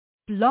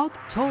Blog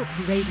Talk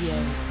Radio.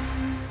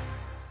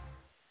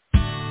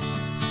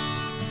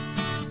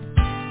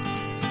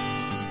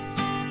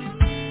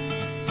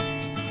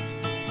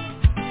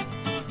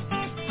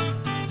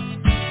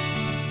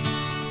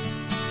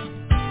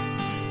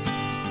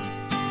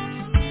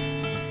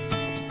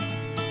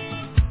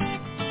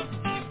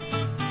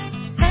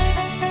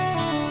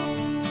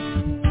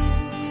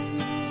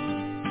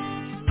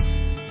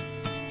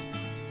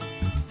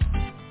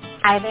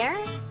 Hi there.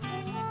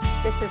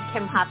 This is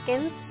Kim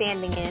Hopkins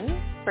standing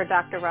in for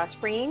Dr. Ross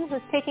Breen,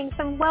 who's taking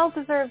some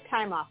well-deserved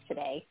time off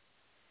today.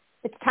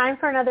 It's time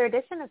for another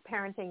edition of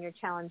Parenting Your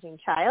Challenging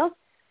Child.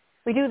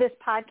 We do this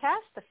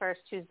podcast the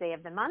first Tuesday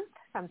of the month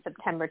from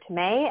September to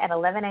May at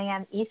 11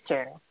 a.m.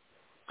 Eastern.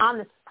 On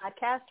this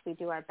podcast, we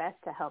do our best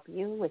to help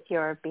you with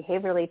your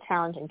behaviorally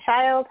challenging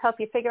child, help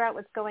you figure out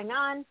what's going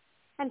on,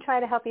 and try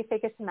to help you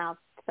figure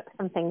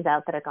some things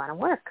out that are going to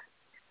work.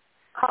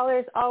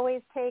 Callers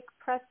always take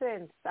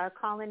precedence. Our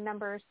call-in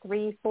number is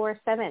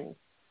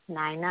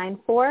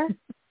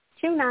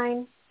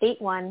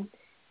 347-994-2981.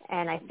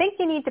 And I think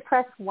you need to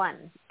press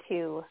 1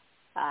 to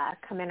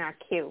come in our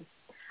queue.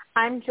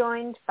 I'm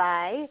joined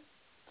by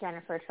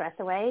Jennifer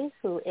Tressaway,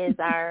 who is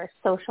our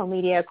social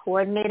media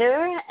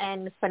coordinator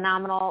and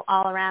phenomenal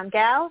all-around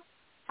gal.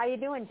 How you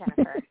doing,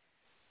 Jennifer?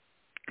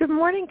 Good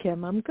morning,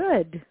 Kim. I'm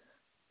good.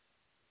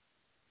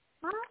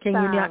 Awesome. Can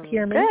you not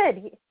hear me?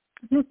 Good.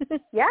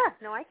 Yeah,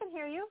 no, I can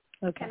hear you.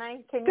 Okay.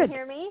 Can Good. you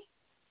hear me?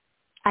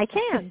 I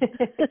can.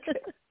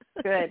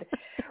 Good.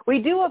 We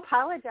do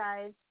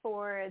apologize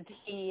for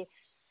the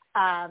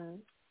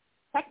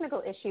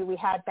technical issue we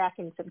had back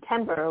in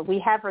September. We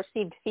have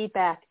received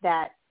feedback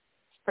that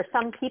for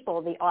some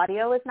people the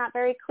audio is not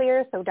very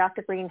clear, so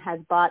Dr. Breen has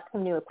bought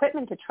some new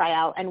equipment to try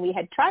out, and we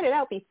had tried it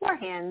out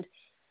beforehand,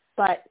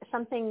 but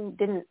something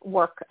didn't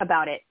work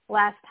about it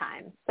last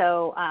time.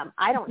 So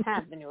I don't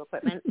have the new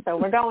equipment, so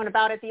we're going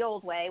about it the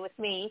old way with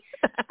me.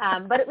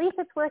 But at least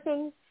it's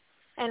working,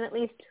 and at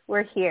least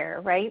we're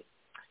here, right?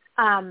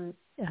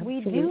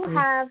 We do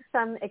have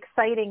some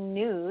exciting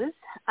news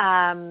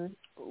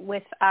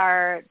with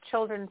our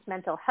Children's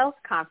Mental Health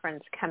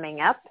Conference coming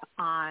up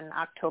on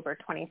October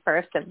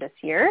 21st of this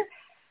year.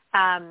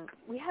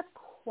 We have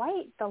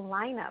quite the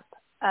lineup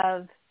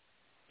of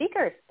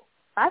speakers.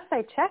 Last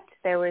I checked,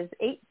 there was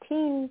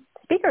 18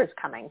 speakers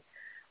coming.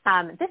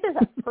 This is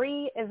a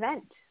free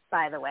event,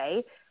 by the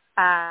way.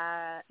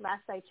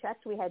 Last I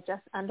checked, we had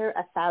just under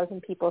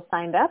 1,000 people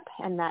signed up,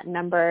 and that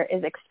number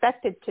is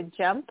expected to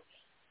jump.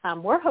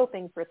 We're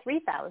hoping for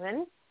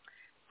 3,000.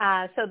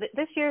 So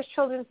this year's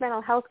Children's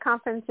Mental Health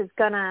Conference is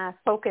going to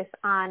focus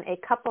on a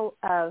couple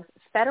of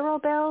federal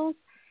bills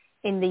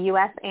in the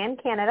U.S. and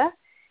Canada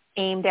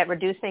aimed at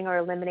reducing or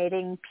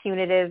eliminating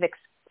punitive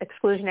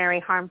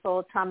exclusionary,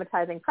 harmful,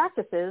 traumatizing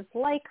practices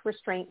like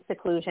restraint,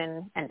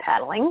 seclusion, and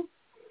paddling.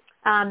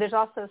 There's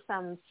also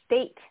some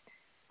state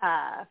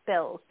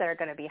bills that are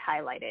going to be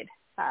highlighted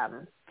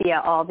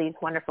via all these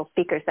wonderful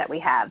speakers that we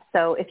have.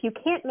 So if you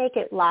can't make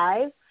it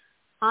live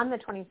on the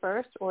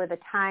 21st or the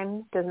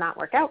time does not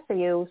work out for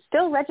you,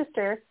 still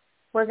register.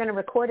 We're going to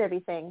record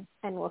everything,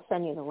 and we'll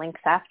send you the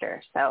links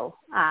after. So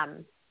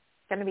it's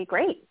going to be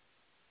great.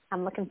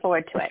 I'm looking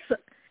forward to it.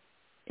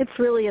 It's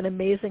really an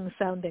amazing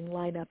sounding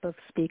lineup of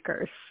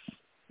speakers.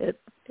 It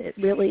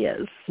really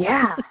is.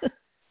 Yeah.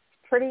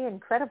 Pretty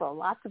incredible.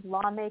 Lots of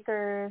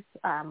lawmakers,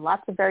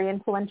 lots of very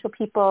influential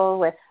people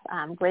with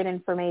great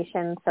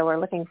information. So we're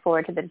looking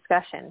forward to the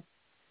discussion.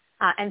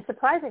 And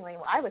surprisingly,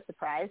 well, I was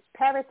surprised,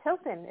 Paris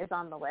Hilton is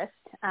on the list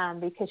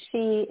because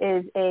she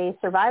is a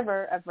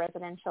survivor of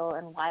residential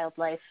and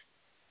wildlife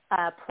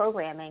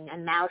programming,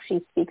 and now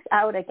she speaks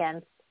out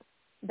against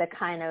the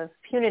kind of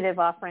punitive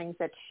offerings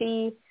that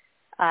she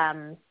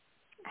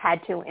had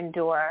to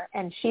endure,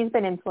 and she's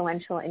been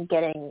influential in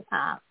getting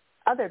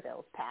other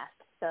bills passed.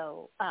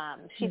 So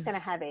she's going to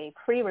have a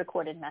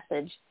pre-recorded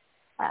message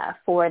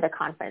for the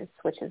conference,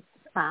 which is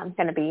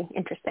going to be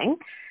interesting.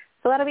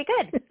 So that'll be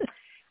good.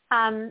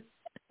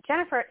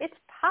 Jennifer, it's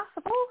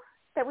possible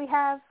that we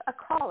have a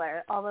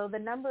caller, although the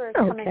number is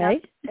coming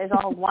up is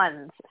all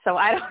ones. So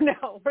I don't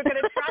know. We're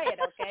going to try it,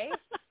 okay?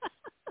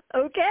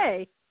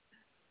 Okay.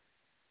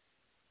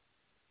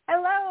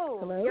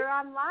 Hello. You're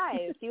on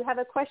live. Do you have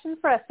a question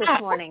for us this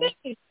morning?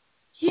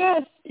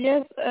 Yes.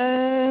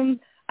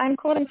 I'm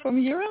calling from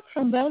Europe,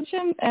 from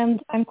Belgium,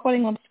 and I'm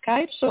calling on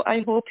Skype, so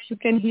I hope you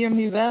can hear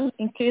me well.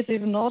 In case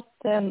if not,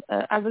 then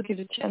I will give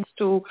a chance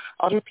to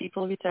other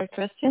people with their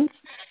questions.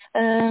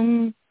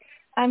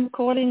 I'm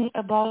calling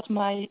about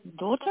my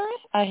daughter.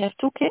 I have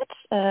 2 kids.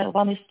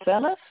 One is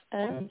 12,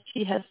 and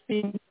she has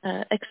been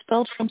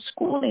expelled from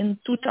school in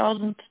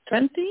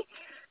 2020,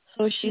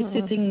 so she's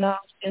sitting now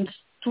since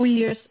 2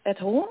 years at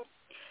home,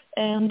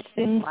 and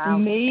since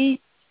May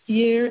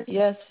year,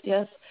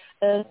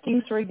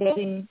 things were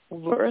getting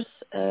worse.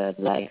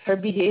 Like her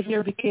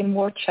behavior became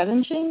more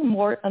challenging,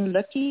 more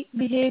unlucky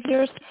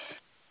behaviors,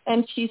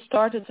 and she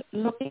started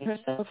locking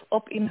herself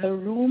up in her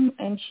room,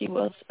 and she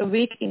was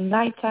awake in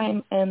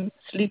nighttime and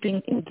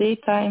sleeping in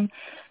daytime,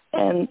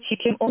 and she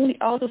came only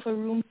out of her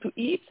room to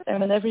eat,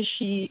 and whenever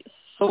she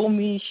saw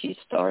me, she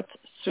started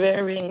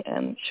swearing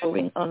and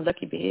showing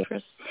unlucky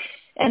behaviors.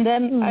 And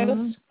then I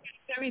was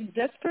very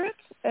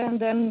desperate. And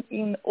then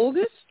in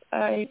August,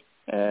 I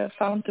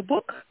found the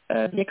book,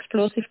 The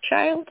Explosive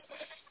Child.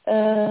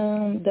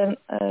 Then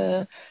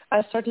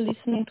I started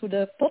listening to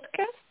the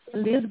podcast.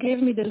 Liz gave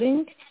me the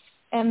link.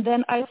 And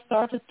then I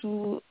started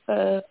to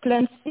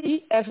plan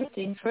C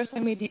everything. First I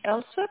made the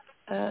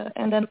ALSUP,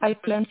 and then I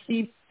plan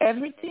C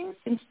everything.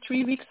 Since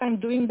 3 weeks I'm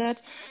doing that,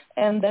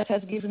 and that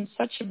has given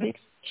such a big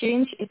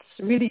change.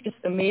 It's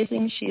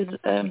amazing. She's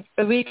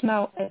awake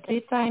now at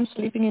daytime,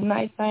 sleeping at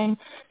nighttime.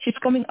 She's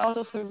coming out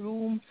of her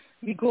room.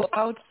 We go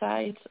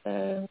outside.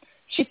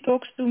 She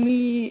talks to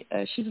me.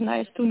 She's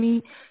nice to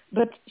me,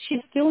 but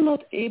she's still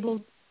not able.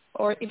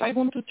 Or if I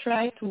want to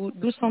try to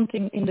do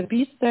something in the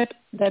B step,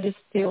 that is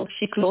still,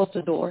 she closed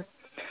the door.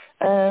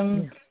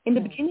 In the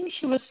beginning,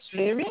 she was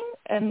swearing,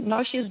 and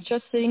now she's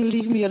just saying,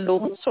 leave me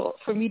alone. So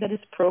for me, that is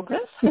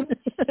progress.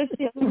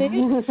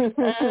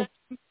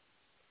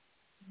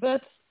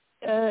 But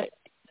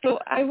so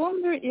I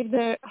wonder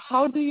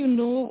how do you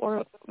know,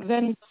 or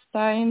when it's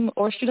time,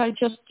 or should I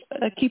just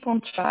keep on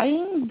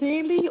trying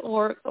daily,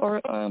 or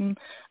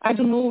I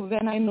don't know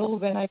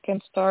when I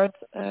can start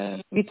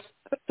with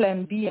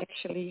plan B,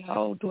 actually.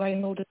 How do I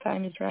know the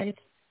time is right?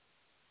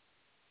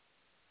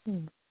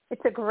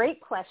 It's a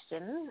great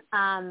question.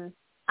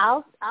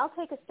 I'll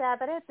take a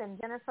stab at it, and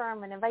Jennifer, I'm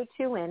going to invite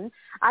you in.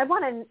 I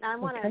want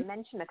to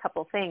mention a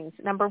couple things.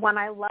 Number one,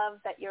 I love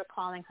that you're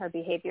calling her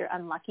behavior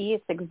unlucky.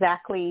 It's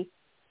exactly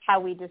how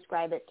we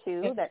describe it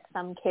too, that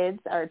some kids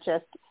are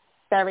just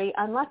very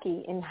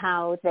unlucky in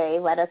how they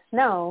let us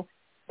know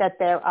that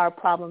there are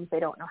problems they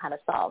don't know how to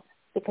solve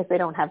because they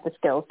don't have the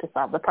skills to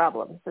solve the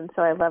problems. And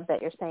so I love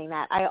that you're saying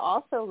that. I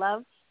also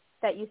love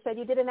that you said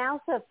you did an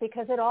ALSUP,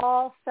 because it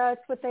all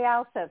starts with the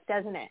ALSUP,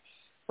 doesn't it?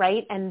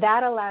 Right? And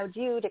that allowed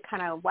you to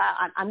kind of,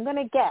 I'm going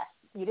to guess,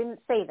 you didn't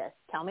say this,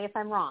 tell me if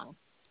I'm wrong,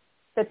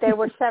 that there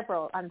were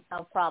several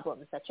unsolved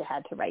problems that you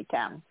had to write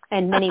down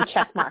and many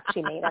check marks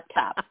you made up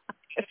top.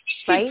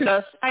 Right?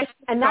 Plus,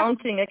 I'm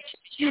counting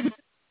actually.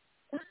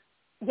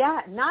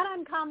 Yeah, not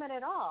uncommon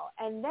at all.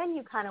 And then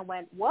you kind of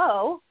went,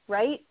 whoa,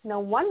 right? No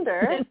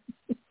wonder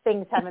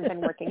things haven't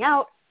been working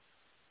out.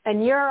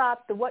 And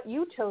what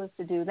you chose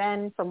to do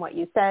then, from what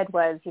you said,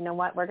 was, you know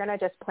what, we're going to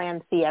just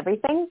plan C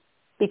everything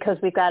because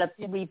we've got to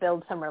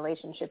rebuild some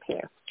relationship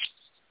here.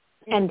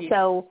 And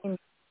so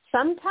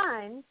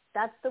sometimes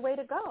that's the way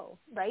to go,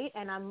 right?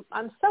 And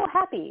I'm so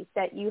happy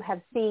that you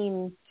have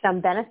seen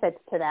some benefits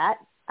to that.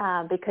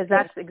 Because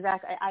that's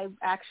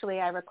exactly,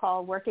 I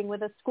recall working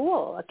with a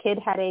school. A kid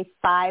had a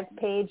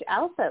 5-page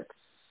ALSUP,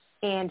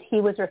 and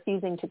he was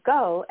refusing to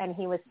go, and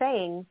he was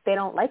saying, they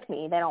don't like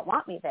me, they don't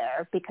want me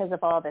there because of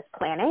all this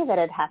plan A that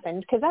had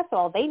happened, because that's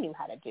all they knew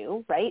how to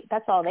do, right?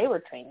 That's all they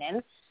were trained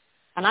in.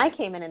 And I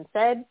came in and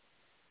said,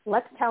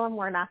 let's tell him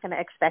we're not going to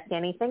expect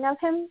anything of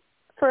him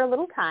for a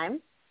little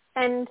time,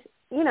 and,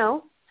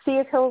 see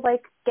if he'll,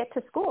 get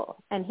to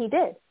school. And he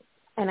did.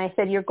 And I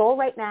said, your goal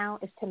right now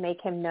is to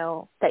make him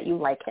know that you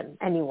like him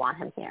and you want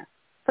him here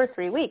for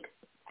 3 weeks.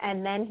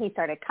 And then he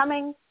started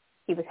coming.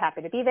 He was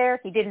happy to be there.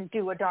 He didn't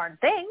do a darn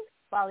thing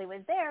while he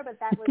was there, but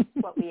that was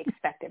what we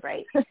expected,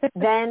 right?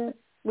 Then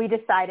we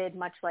decided,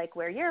 much like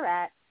where you're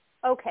at,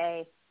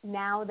 okay,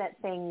 now that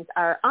things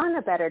are on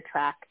a better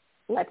track,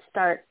 let's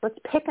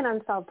pick an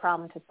unsolved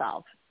problem to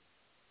solve,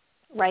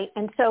 right?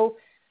 And so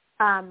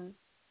I'm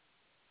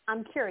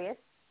curious,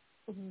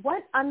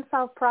 what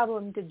unsolved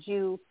problem did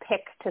you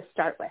pick to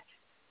start with?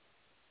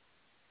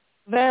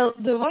 Well,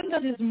 the one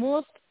that is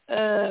most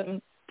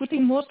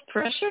putting most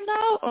pressure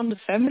now on the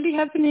family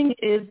happening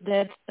is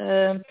that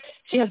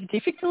she has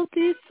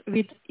difficulties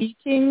with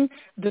eating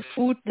the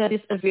food that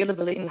is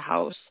available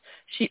in-house.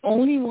 She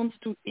only wants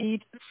to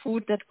eat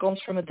food that comes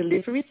from a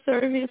delivery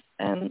service,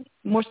 and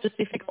more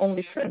specific,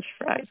 only French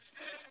fries.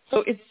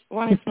 So it's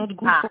not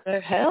good for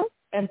her health,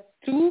 and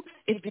 2,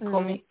 it's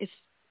it's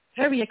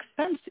very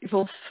expensive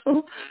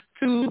also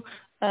to,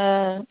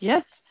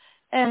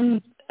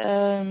 and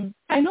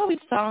I know it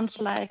sounds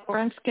like, or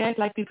I'm scared,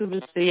 like people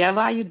will say, yeah,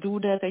 why you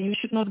do that, and you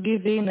should not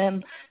give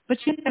in, but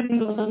she's having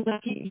those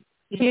unlucky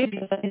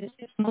behaviors, and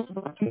it's not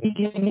about me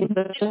giving in,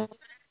 but just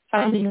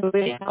finding a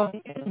way how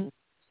we can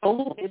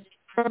solve this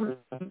problem.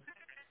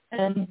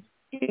 And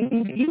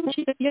even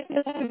she said, yes,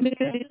 I'm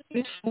making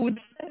this food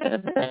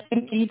that I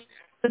can eat,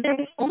 but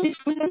there is only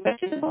fruit and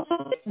vegetables,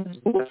 it's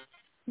good.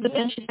 But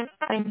then she said,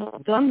 I'm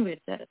not done with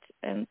that.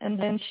 And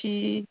then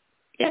she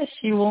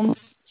wants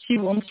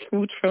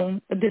food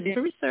from a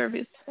delivery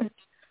service.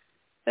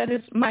 That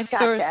is my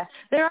first.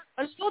 There are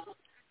a lot,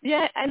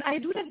 and I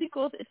do that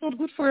because it's not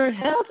good for her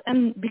health,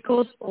 and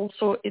because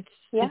also it's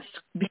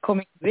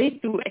becoming way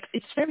too,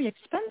 it's very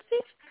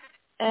expensive.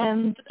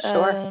 And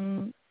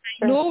I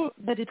know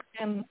that it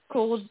can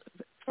cause,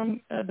 from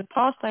the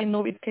past, I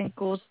know it can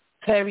cause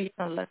very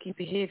unlucky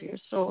behavior.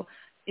 So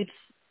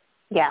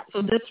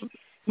so that's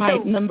my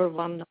number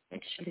one,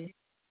 actually.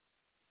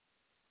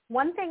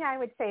 One thing I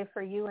would say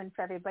for you and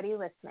for everybody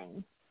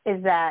listening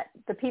is that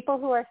the people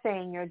who are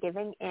saying you're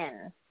giving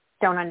in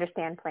don't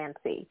understand Plan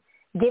C.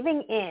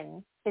 Giving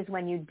in is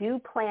when you do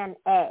plan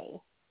A,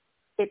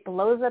 it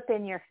blows up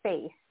in your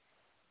face,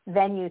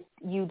 then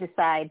you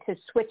decide to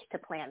switch to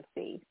plan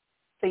C.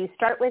 So you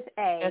start with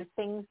A, Yes.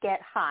 things get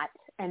hot,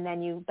 and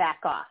then you back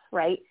off,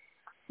 right?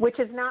 Which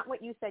is not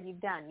what you said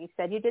you've done. You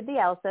said you did the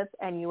ALSUP,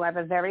 and you have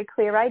a very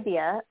clear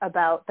idea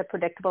about the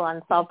predictable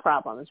unsolved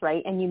problems,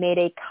 right? And you made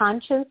a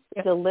conscious,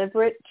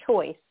 deliberate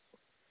choice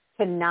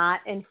to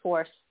not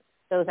enforce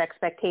those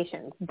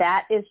expectations.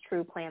 That is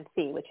true plan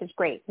C, which is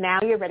great. Now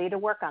you're ready to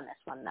work on this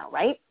one, though,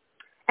 right?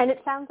 And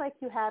it sounds like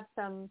you have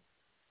some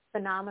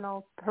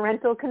phenomenal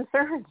parental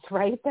concerns,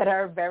 right, that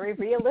are very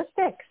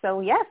realistic. So,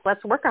 yes,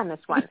 let's work on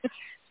this one.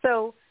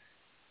 So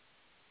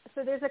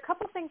there's a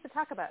couple things to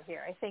talk about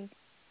here. I think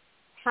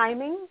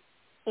timing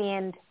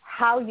and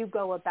how you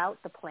go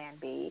about the plan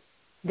B,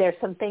 there's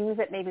some things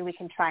that maybe we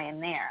can try in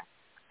there.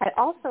 I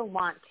also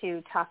want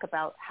to talk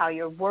about how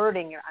you're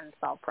wording your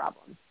unsolved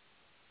problems,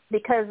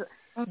 because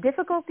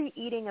difficulty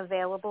eating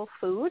available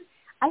food,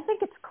 I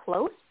think it's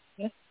close,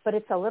 but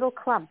it's a little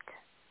clumped,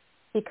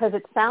 because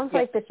it sounds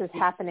like this is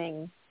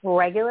happening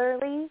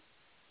regularly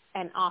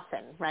and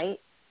often, right?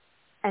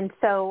 And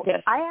so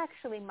I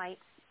actually might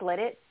split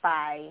it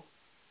by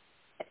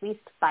at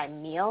least by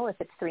meal, if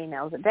it's 3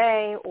 meals a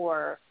day,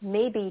 or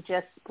maybe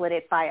just split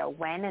it by a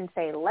when and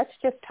say, let's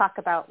just talk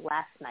about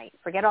last night.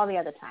 Forget all the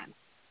other times.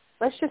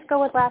 Let's just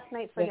go with last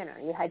night for dinner.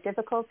 You had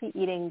difficulty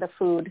eating the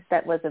food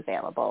that was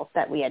available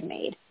that we had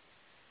made.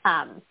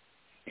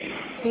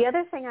 The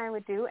other thing I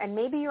would do, and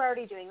maybe you're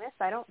already doing this,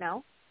 I don't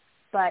know,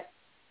 but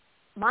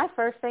my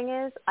first thing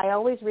is I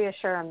always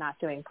reassure I'm not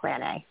doing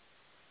plan A.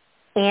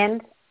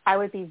 And I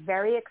would be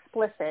very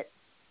explicit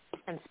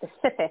and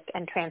specific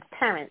and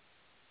transparent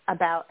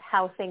about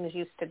how things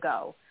used to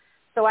go.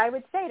 So I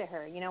would say to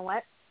her, you know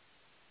what,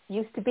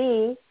 used to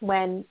be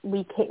when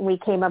we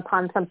came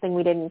upon something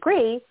we didn't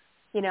agree,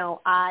 you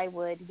know, I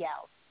would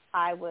yell.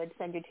 I would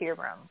send you to your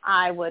room.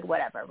 I would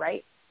whatever,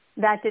 right?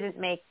 That didn't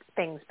make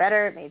things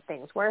better. It made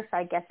things worse.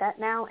 I get that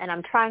now. And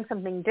I'm trying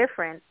something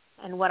different.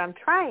 And what I'm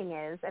trying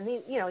is, and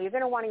you know, you're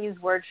going to want to use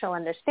words she'll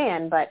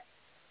understand, but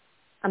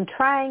I'm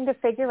trying to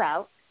figure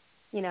out,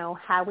 you know,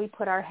 how we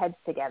put our heads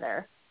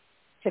together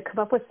to come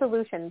up with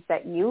solutions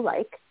that you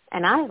like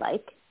and I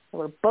like, so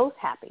we're both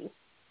happy.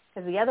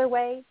 Because the other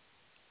way,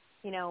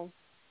 you know,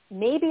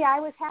 maybe I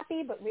was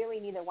happy, but really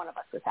neither one of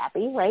us was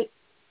happy, right?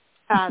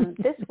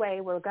 This way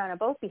we're going to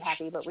both be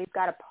happy, but we've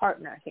got a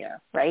partner here,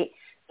 right?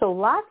 So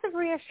lots of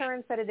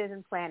reassurance that it is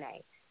in plan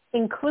A,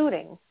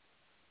 including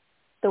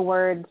the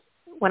words,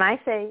 when I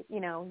say, you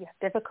know, you have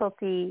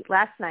difficulty,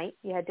 last night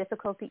you had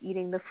difficulty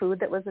eating the food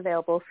that was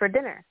available for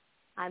dinner.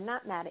 I'm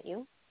not mad at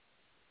you.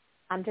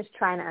 I'm just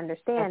trying to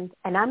understand.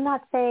 And I'm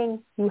not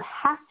saying you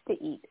have to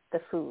eat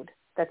the food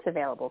that's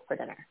available for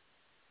dinner.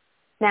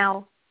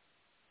 Now,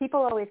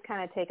 people always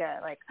kind of take a,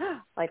 like,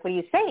 what are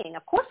you saying?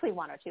 Of course we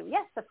want her to.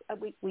 Yes,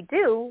 we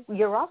do.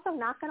 You're also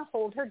not going to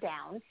hold her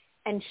down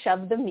and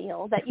shove the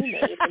meal that you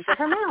made into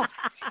her mouth.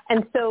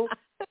 And so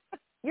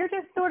you're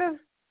just sort of,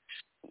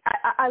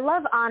 I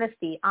love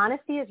honesty.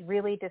 Honesty is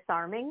really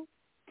disarming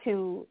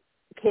to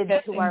kids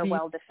who are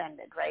well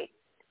defended, right?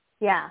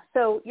 Yeah.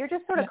 So you're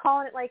just sort of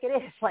calling it like it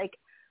is. Like,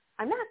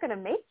 I'm not going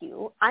to make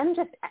you. I'm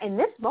just, in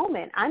this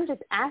moment, I'm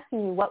just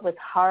asking you what was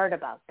hard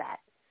about that.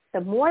 The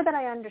more that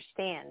I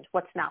understand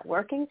what's not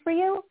working for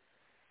you,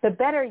 the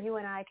better you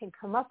and I can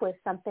come up with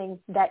something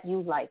that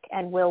you like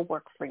and will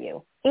work for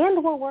you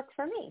and will work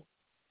for me,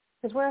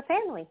 because we're a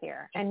family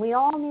here and we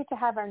all need to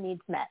have our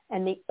needs met.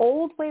 And the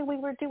old way we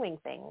were doing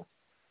things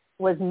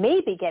was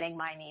maybe getting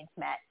my needs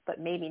met,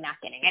 but maybe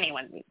not getting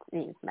anyone's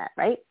needs met,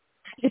 right?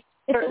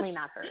 Certainly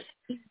not hers.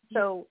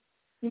 So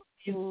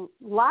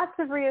lots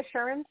of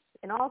reassurance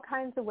in all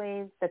kinds of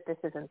ways that this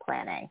isn't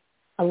plan A.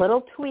 A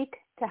little tweak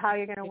to how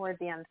you're going to word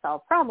the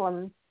unsolved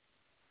problem.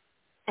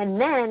 And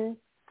then,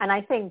 and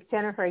I think,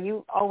 Jennifer,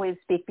 you always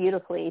speak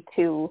beautifully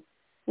to,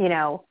 you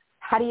know,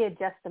 how do you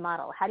adjust the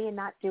model? How do you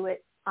not do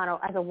it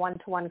as a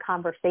one-to-one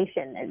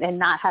conversation and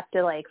not have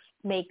to, like,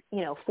 make,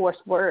 you know, force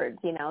words,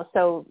 you know?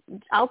 So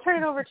I'll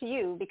turn it over to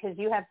you, because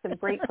you have some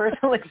great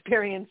personal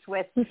experience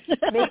with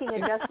making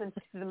adjustments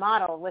to the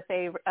model with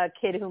a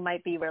kid who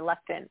might be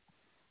reluctant.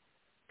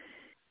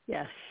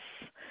 Yes,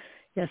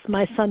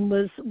 my son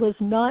was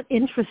not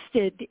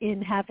interested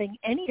in having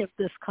any of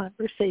this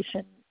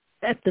conversation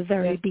at the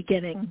very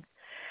beginning.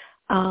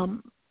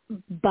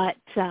 But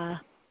I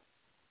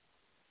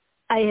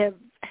have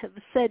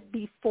said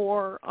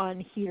before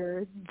on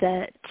here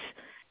that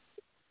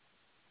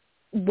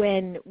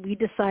when we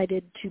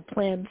decided to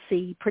plan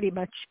C, pretty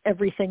much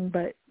everything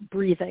but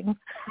breathing,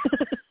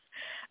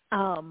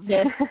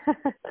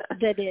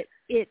 that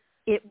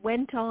it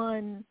went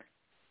on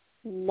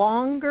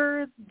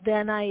longer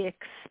than I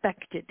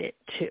expected it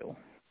to.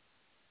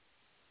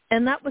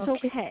 And that was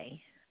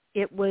okay.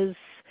 It was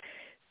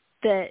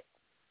that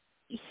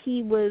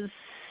he was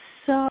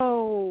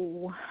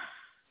so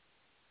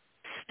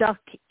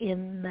stuck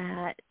in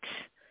that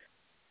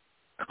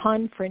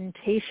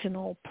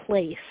confrontational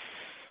place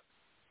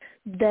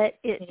that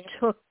it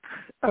took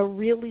a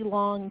really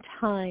long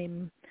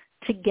time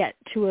to get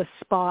to a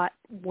spot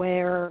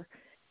where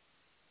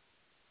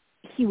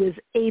he was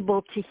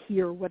able to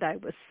hear what I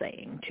was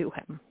saying to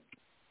him.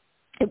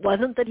 It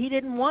wasn't that he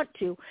didn't want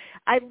to.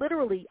 I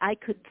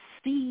could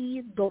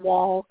see the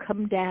wall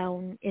come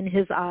down in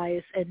his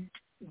eyes, and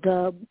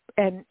that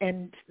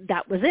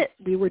was it.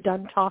 We were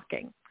done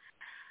talking.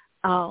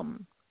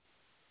 And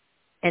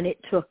it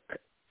took,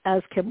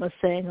 as Kim was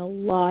saying, a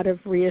lot of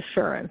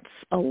reassurance.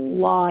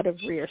 And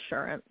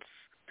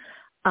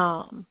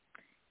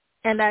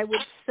I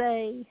would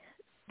say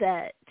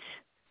that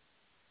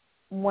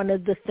one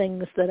of the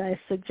things that I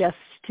suggest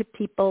to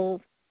people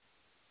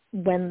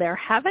when they're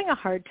having a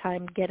hard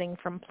time getting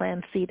from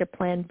plan C to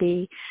plan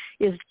B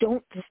is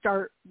don't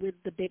start with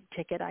the big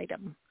ticket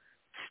item.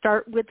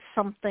 Start with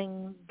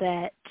something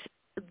that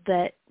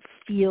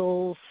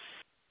feels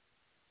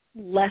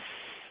less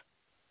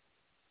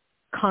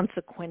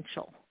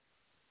consequential.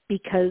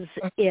 Because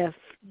if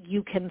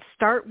you can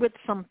start with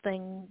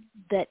something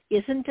that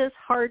isn't as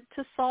hard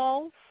to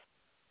solve,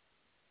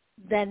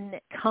 then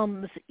it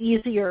comes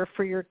easier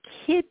for your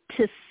kid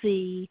to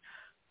see,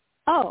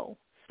 oh,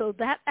 so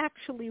that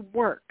actually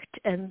worked.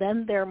 And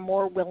then they're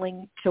more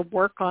willing to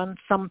work on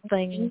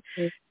something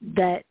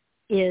that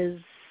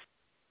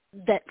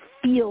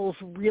feels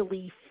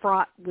really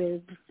fraught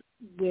with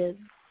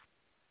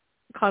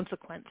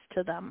consequence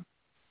to them.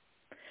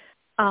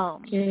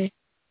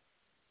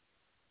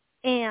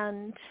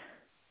 And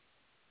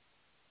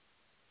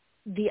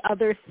the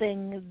other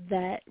thing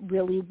that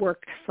really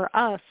worked for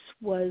us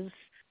was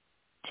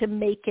to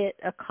make it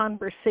a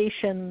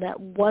conversation that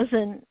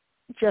wasn't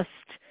just,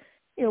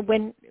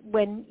 when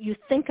you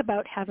think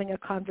about having a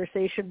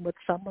conversation with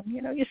someone,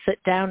 you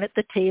sit down at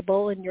the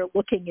table and you're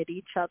looking at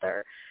each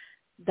other.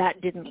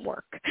 That didn't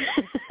work.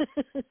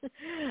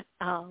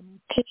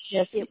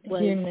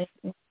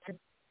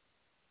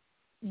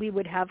 We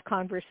would have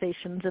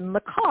conversations in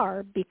the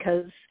car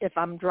because if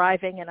I'm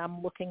driving and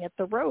I'm looking at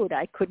the road,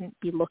 I couldn't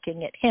be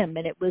looking at him,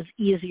 and it was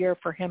easier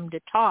for him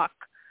to talk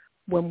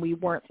when we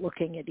weren't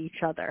looking at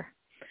each other.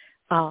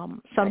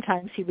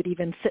 Sometimes he would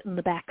even sit in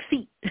the back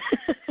seat.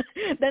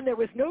 Then there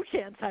was no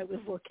chance I was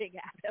looking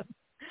at him.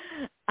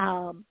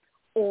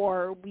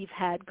 Or we've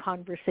had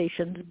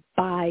conversations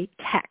by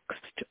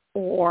text,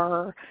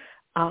 or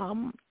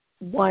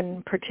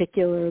one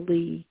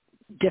particularly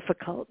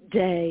difficult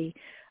day,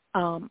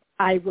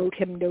 I wrote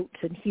him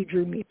notes and he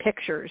drew me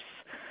pictures.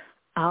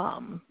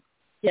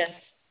 Yes.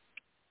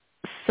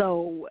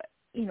 So,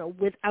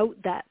 without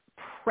that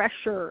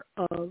pressure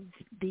of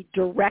the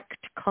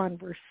direct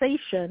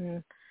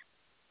conversation,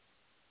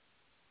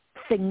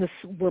 things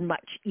were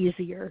much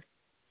easier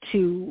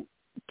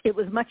it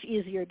was much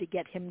easier to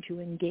get him to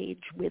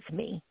engage with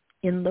me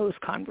in those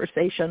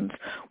conversations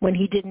when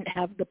he didn't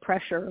have the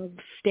pressure of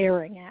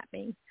staring at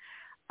me.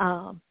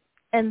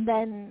 And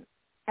then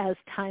as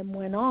time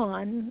went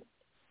on,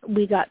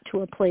 we got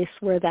to a place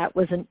where that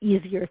was an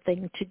easier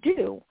thing to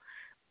do.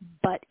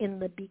 But in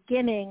the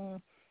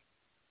beginning,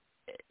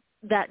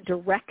 that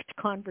direct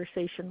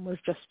conversation was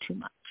just too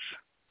much.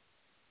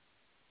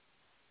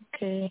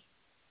 Okay.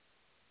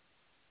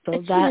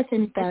 So that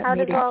how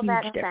made does a all huge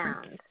that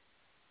difference. sound?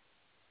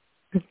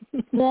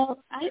 Well,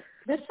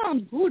 that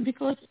sounds good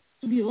because,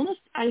 to be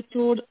honest, I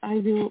thought I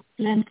will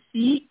plan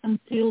C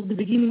until the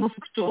beginning of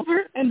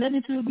October, and then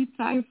it will be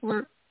time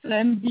for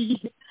plan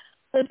B.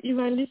 But if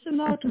I listen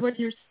now to what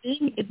you're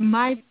saying, it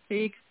might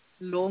take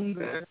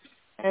longer.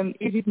 And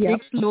if it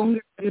takes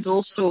longer, it's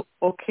also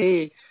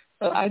okay.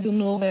 So I don't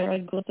know where I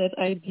got that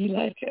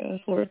idea,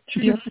 for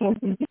 3 or 4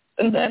 minutes,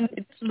 and then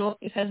it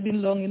has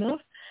been long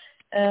enough.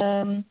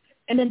 And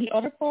then the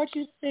other part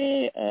you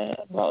say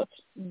about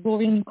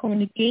going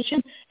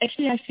communication,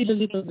 actually I feel a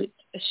little bit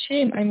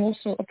ashamed. I'm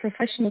also a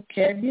professional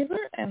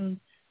caregiver, and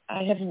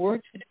I have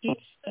worked with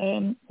kids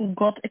who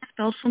got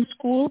expelled from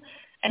school.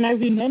 And I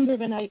remember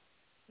when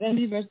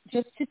we were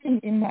just sitting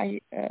in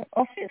my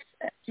office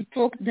to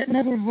talk, that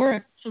never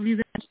worked. So we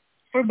went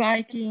for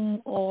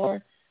biking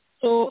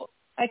so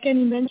I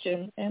can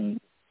imagine. And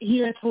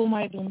here at home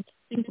I don't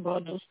think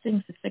about those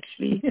things. It's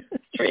actually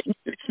strange.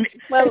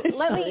 Well,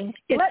 let me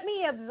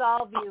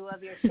absolve you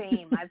of your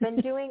shame.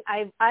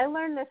 I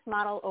learned this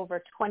model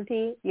over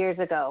 20 years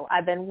ago.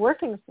 I've been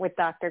working with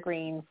Dr.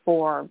 Green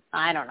for,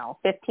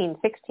 15,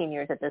 16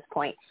 years at this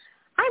point.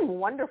 I'm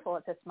wonderful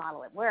at this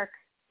model at work.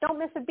 Don't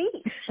miss a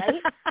beat,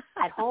 right?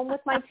 At home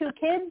with my 2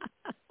 kids,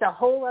 it's a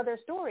whole other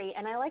story.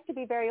 And I like to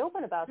be very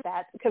open about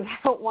that because I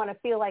don't want to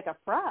feel like a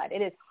fraud.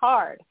 It is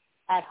hard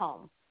at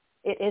home.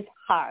 It is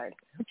hard.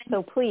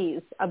 So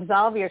please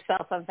absolve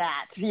yourself of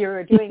that.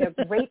 You're doing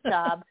a great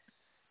job.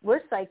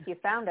 We're psyched you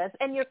found us.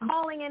 And you're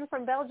calling in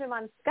from Belgium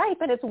on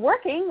Skype, and it's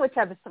working, which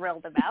I'm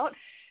thrilled about.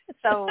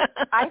 So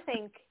I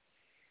think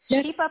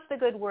keep up the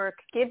good work.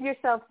 Give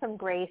yourself some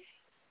grace.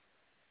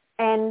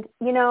 And,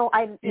 you know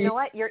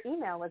what? Your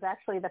email was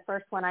actually the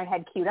first one I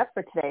had queued up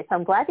for today. So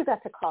I'm glad you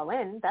got to call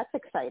in. That's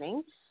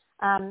exciting.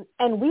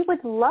 And we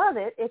would love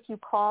it if you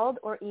called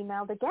or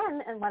emailed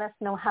again and let us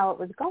know how it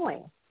was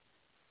going.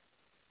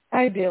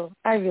 I will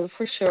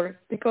for sure,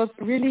 because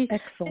really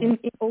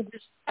Excellent. in all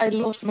this I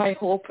lost my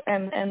hope,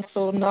 and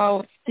so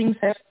now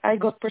I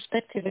got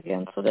perspective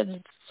again,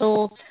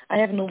 so I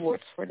have no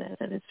words for that,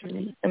 and it's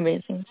really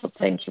amazing, so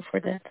thank you for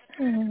that.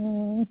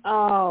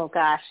 Oh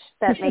gosh,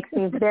 that makes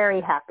me very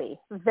happy.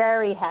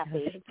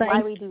 It's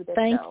why we do this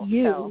thank show.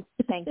 you. So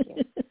thank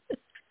you.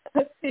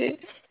 Okay.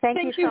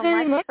 Thank you so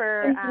very much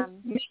for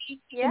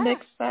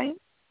next time.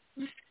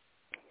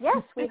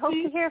 Yes, we hope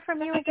to hear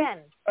from you again.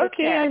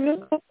 Okay, I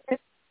will.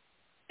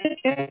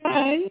 Okay,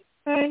 bye.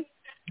 Bye.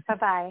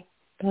 Bye-bye.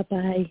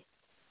 Bye-bye.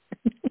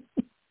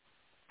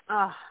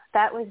 Oh,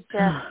 that was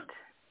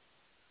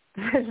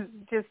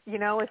just,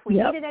 if we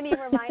needed any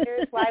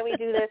reminders why we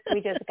do this, we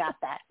just got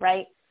that,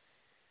 right?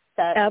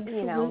 That,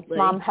 Absolutely.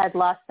 Mom had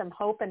lost some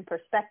hope and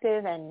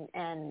perspective, and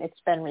it's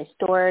been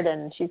restored,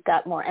 and she's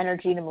got more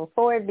energy to move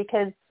forward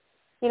because,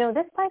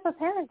 this type of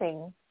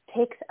parenting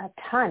takes a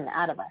ton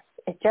out of us.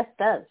 It just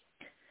does.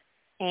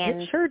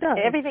 And it sure does.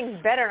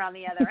 Everything's better on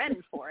the other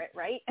end for it,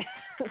 right?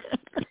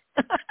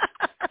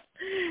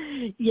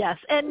 Yes,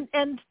 and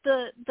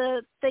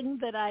the thing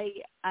that I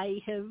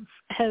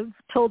have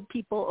told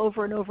people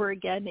over and over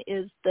again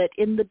is that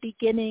in the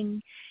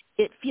beginning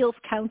it feels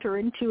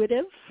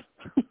counterintuitive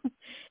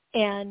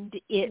and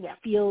it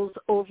feels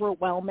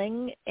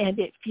overwhelming, and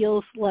it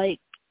feels like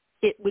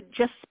it would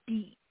just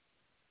be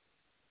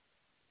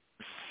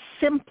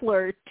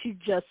simpler to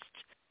just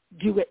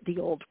do it the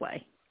old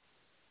way.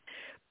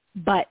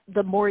 But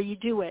the more you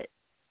do it,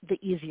 the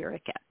easier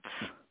it gets.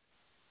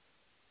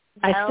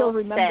 I still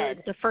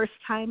remember the first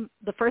time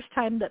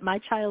that my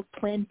child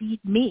Plan B'd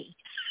me.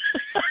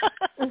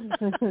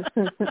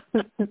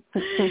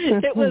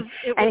 it was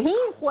and he's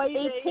quite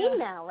 18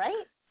 now,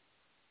 right?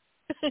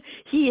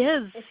 He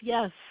is,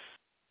 yes.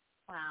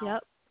 Wow.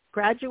 Yep.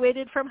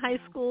 Graduated from high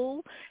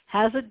school,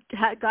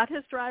 got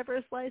his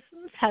driver's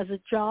license, has a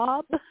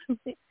job.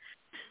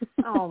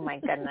 Oh my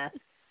goodness.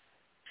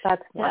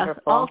 That's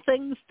wonderful. All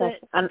things that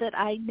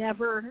I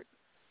never,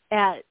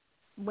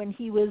 when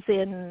he was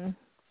in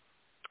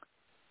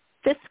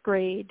 5th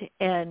grade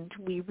and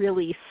we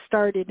really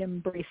started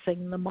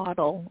embracing the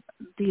model,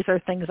 these are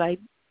things I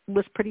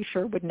was pretty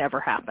sure would never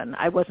happen.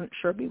 I wasn't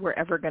sure we were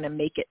ever going to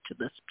make it to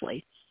this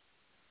place.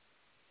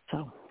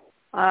 So.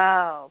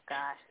 Oh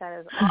gosh, that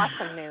is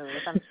awesome news.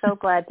 I'm so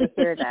glad to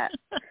hear that.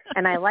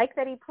 And I like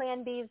that he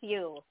Plan B's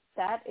you.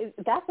 That's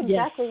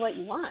exactly what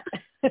you want.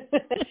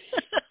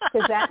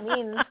 Because that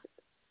means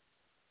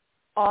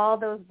all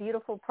those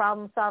beautiful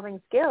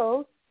problem-solving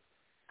skills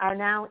are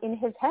now in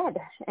his head,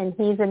 and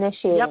he's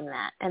initiating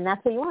that. And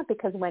that's what you want,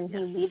 because when he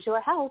leaves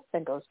your house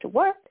and goes to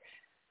work,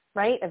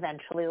 right,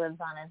 eventually lives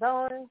on his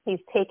own, he's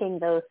taking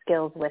those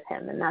skills with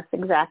him, and that's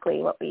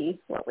exactly what we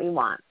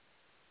want.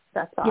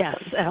 That's awesome.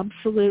 Yes,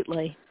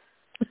 absolutely.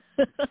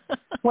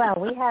 Well,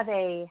 we have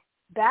a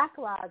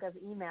backlog of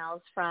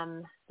emails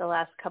from the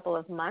last couple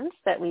of months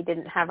that we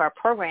didn't have our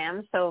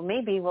program, so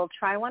maybe we'll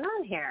try one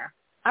on here.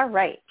 All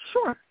right.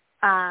 Sure.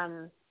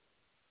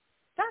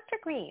 Dr.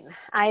 Green,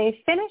 I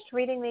finished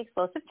reading The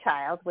Explosive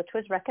Child, which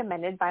was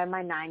recommended by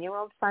my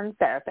 9-year-old son's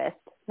therapist.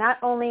 Not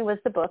only was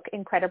the book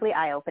incredibly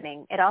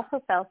eye-opening, it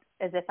also felt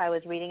as if I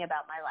was reading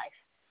about my life.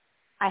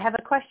 I have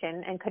a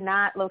question and could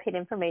not locate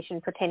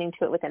information pertaining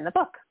to it within the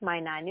book. My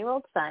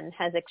 9-year-old son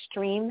has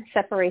extreme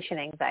separation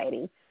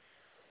anxiety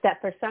that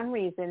for some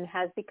reason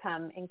has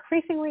become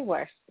increasingly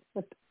worse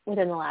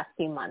within the last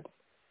few months.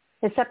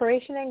 His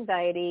separation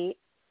anxiety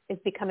is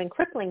becoming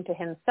crippling to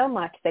him so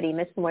much that he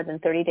missed more than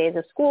 30 days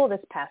of school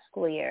this past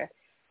school year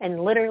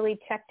and literally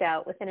checked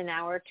out within an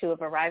hour or two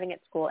of arriving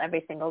at school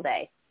every single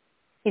day.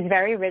 He's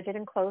very rigid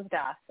and closed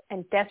off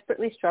and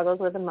desperately struggles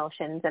with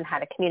emotions and how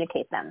to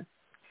communicate them.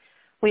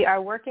 We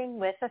are working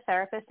with a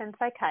therapist and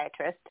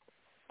psychiatrist,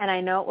 and I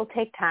know it will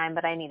take time,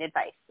 but I need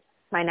advice.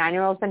 My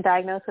 9-year-old's been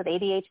diagnosed with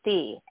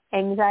ADHD,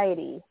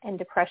 anxiety, and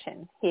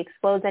depression. He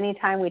explodes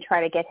anytime we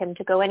try to get him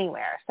to go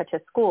anywhere, such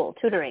as school,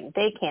 tutoring,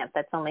 day camp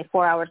that's only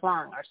 4 hours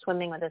long, or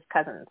swimming with his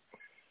cousins.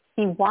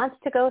 He wants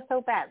to go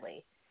so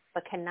badly,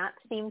 but cannot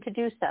seem to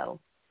do so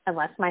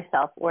unless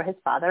myself or his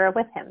father are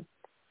with him.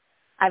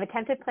 I've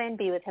attempted Plan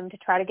B with him to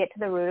try to get to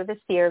the root of his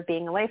fear of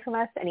being away from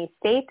us, and he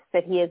states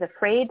that he is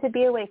afraid to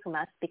be away from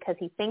us because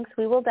he thinks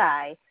we will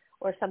die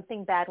or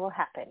something bad will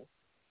happen,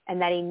 and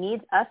that he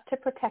needs us to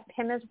protect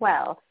him as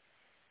well,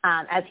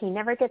 as he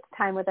never gets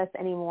time with us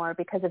anymore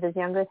because of his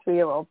younger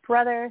 3-year-old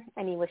brother,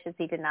 and he wishes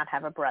he did not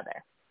have a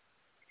brother.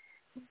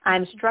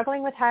 I'm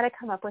struggling with how to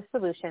come up with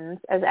solutions,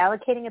 as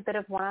allocating a bit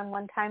of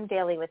one-on-one time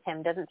daily with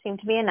him doesn't seem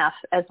to be enough,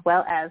 as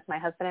well as my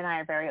husband and I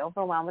are very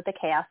overwhelmed with the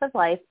chaos of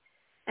life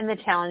and the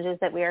challenges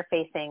that we are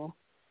facing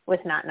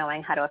with not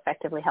knowing how to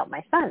effectively help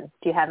my son.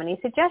 Do you have any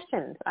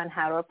suggestions on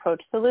how to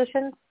approach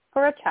solutions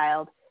for a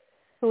child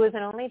who is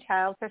an only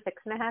child for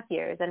 6.5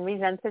 years and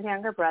resents his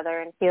younger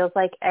brother and feels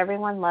like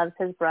everyone loves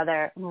his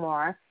brother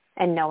more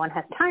and no one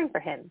has time for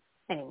him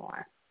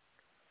anymore?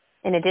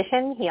 In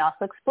addition, he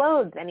also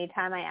explodes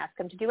anytime I ask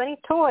him to do any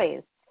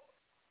toys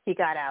he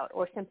got out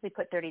or simply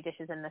put dirty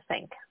dishes in the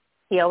sink.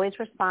 He always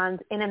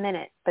responds in a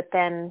minute, but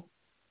then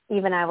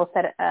even I will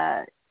set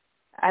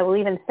I will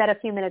even set a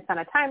few minutes on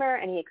a timer,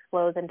 and he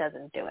explodes and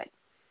doesn't do it.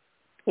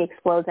 He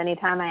explodes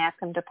anytime I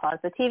ask him to pause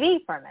the TV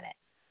for a minute.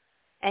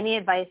 Any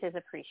advice is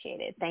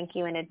appreciated. Thank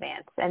you in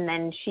advance. And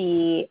then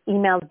she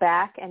emailed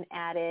back and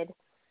added,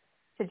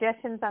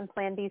 suggestions on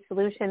Plan B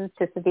solutions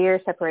to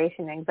severe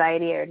separation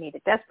anxiety are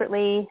needed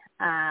desperately.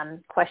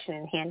 Question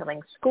in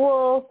handling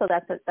school. So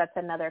that's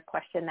another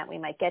question that we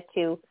might get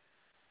to.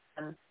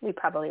 We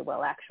probably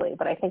will, actually,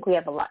 but I think we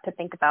have a lot to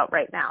think about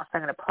right now. So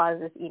I'm going to pause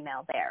this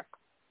email there.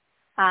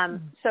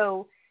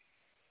 So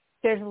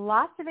there's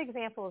lots of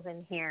examples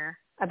in here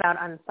about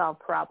unsolved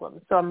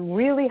problems. So I'm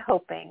really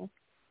hoping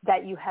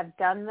that you have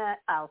done the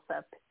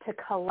ALSUP to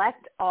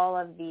collect all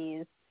of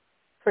these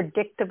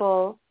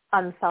predictable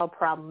unsolved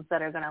problems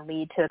that are going to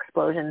lead to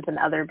explosions and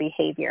other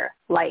behavior,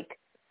 like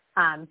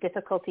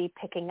difficulty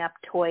picking up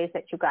toys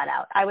that you got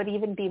out. I would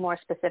even be more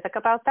specific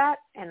about that,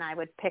 and I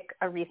would pick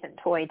a recent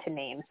toy to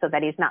name so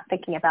that he's not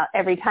thinking about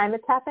every time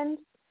it's happened.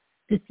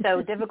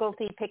 So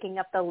difficulty picking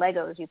up the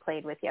Legos you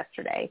played with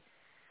yesterday.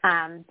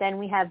 Then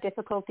we have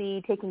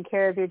difficulty taking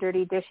care of your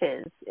dirty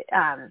dishes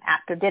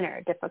after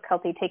dinner,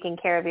 difficulty taking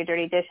care of your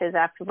dirty dishes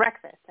after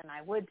breakfast, and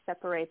I would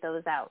separate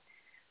those out.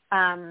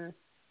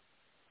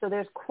 So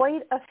there's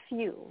quite a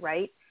few,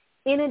 right,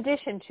 in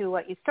addition to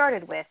what you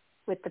started with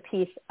the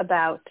piece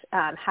about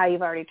how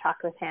you've already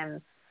talked with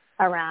him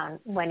around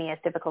when he has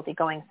difficulty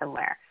going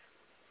somewhere.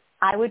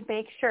 I would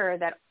make sure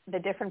that the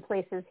different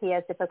places he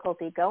has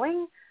difficulty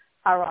going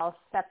are all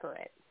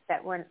separate,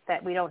 that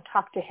we don't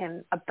talk to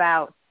him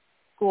about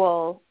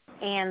school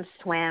and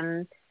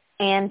swim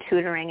and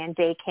tutoring and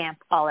day camp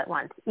all at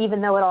once. Even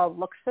though it all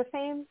looks the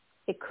same,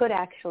 it could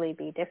actually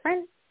be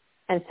different.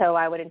 And so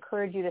I would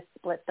encourage you to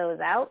split those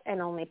out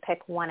and only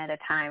pick one at a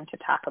time to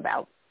talk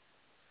about.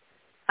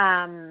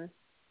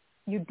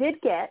 You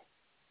did get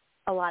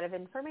a lot of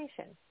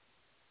information.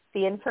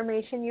 The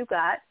information you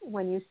got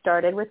when you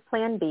started with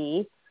Plan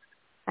B,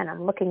 and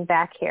I'm looking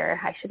back here.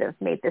 I should have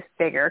made this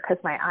bigger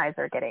because my eyes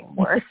are getting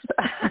worse.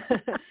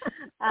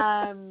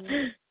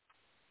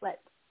 Let's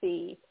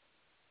see.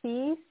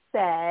 He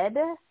said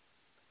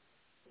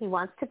he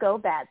wants to go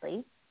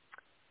badly,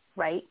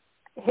 right?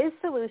 His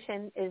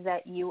solution is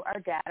that you or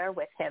dad are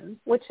with him,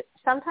 which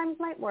sometimes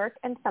might work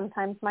and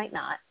sometimes might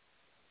not.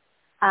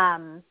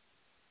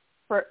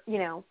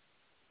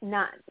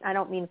 I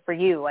don't mean for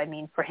you, I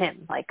mean for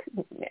him.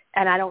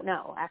 And I don't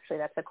know, actually,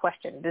 that's a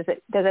question. Does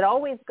it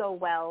always go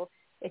well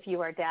if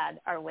you or dad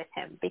are with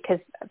him? Because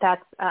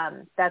that's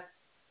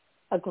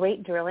a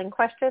great drilling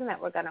question that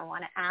we're going to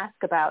want to ask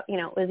about.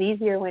 It was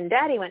easier when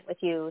daddy went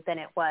with you than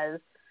it was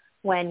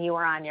when you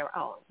were on your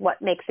own. What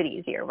makes it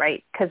easier,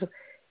 right? Because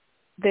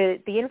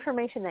the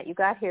information that you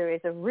got here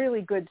is a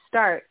really good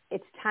start.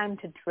 It's time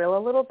to drill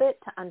a little bit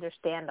to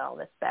understand all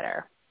this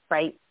better,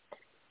 right?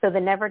 So the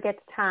never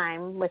gets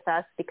time with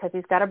us because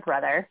he's got a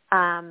brother.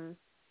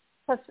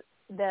 Plus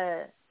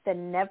the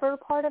never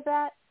part of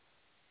that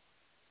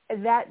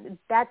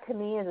to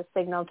me is a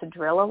signal to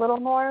drill a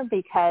little more,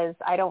 because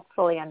I don't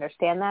fully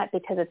understand that,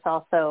 because it's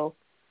also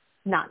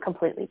not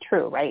completely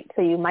true, right?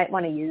 So you might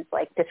want to use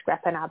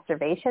discrepant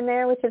observation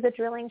there, which is a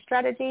drilling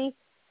strategy.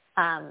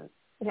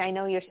 I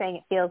know you're saying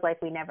it feels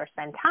like we never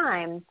spend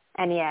time,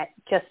 and yet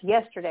just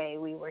yesterday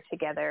we were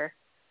together,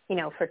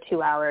 for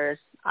 2 hours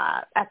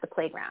at the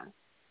playground.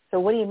 So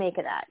what do you make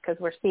of that? Because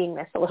we're seeing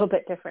this a little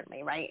bit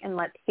differently, right? And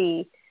let's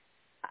see,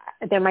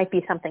 there might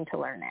be something to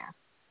learn there.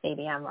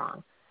 Maybe I'm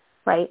wrong,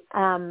 right?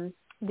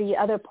 The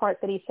other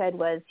part that he said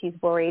was he's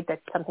worried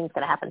that something's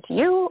going to happen to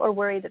you, or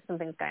worried that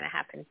something's going to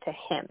happen to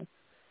him.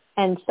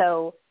 And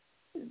so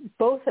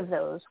both of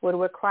those would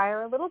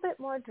require a little bit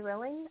more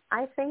drilling,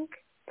 I think,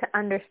 to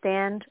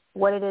understand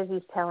what it is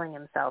he's telling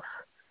himself,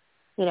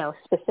 as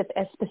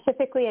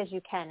specifically as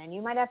you can. And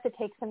you might have to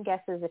take some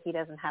guesses if he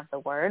doesn't have the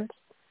words.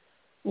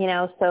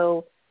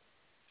 So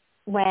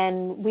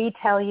when we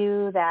tell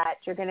you that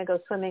you're going to go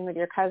swimming with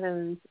your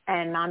cousins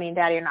and mommy and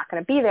daddy are not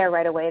going to be there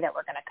right away, that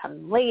we're going to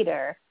come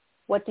later,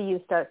 what do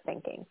you start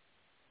thinking?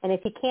 And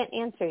if he can't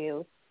answer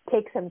you,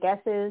 take some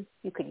guesses.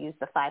 You could use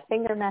the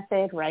 5-finger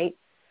method, right?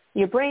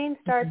 Your brain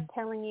starts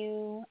telling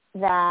you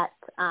that,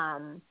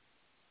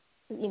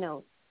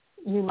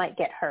 you might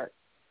get hurt.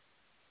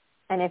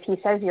 And if he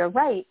says you're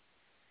right,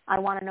 I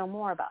want to know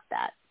more about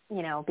that,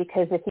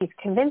 because if he's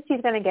convinced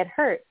he's going to get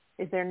hurt,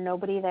 is there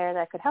nobody there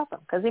that could help him?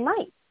 Because he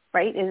might,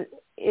 right?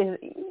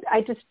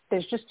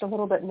 There's just a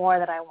little bit more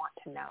that I want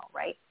to know,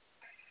 right?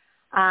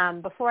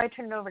 Before I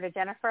turn it over to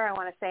Jennifer, I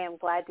want to say I'm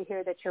glad to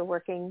hear that you're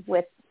working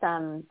with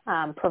some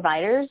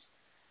providers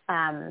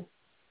and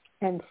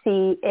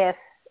see if,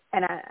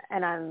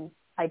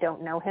 I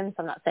don't know him, so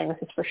I'm not saying this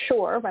is for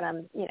sure, but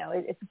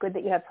it's good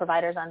that you have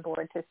providers on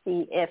board to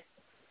see if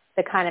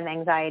the kind of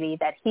anxiety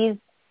that he's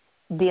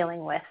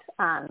dealing with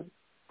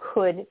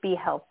could be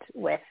helped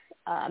with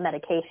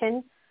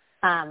medication.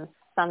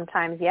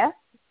 Sometimes yes,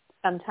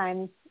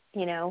 sometimes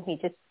he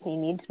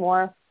needs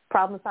more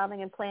problem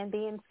solving and Plan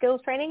B and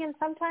skills training, and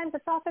sometimes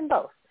it's often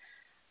both.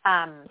 So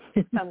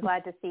I'm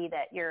glad to see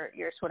that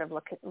you're sort of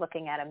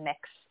looking at a mix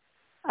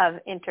of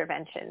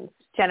interventions.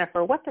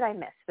 Jennifer, what did I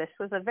miss? This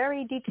was a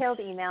very detailed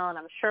email, and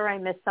I'm sure I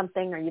missed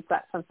something, or you've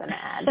got something to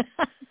add.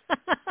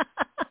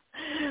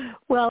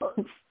 Well,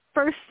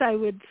 first I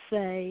would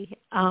say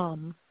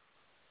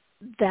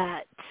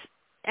that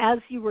as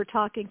you were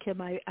talking,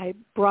 Kim, I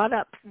brought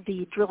up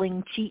the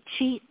drilling cheat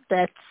sheet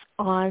that's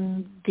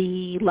on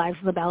the Lives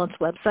in the Balance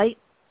website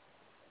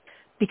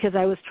because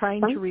I was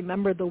trying to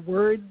remember the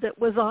word that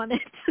was on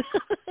it.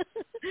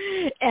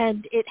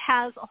 And it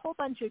has a whole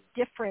bunch of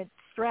different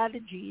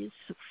strategies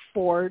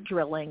for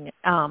drilling.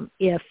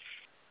 If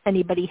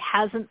anybody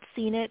hasn't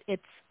seen it,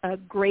 it's a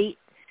great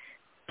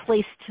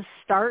place to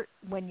start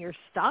when you're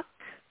stuck.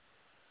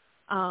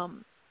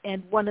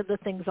 And one of the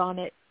things on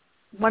it,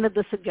 one of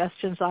the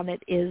suggestions on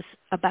it is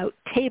about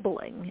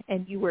tabling.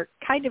 And you were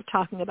kind of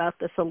talking about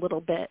this a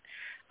little bit.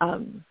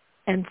 And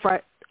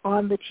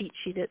on the cheat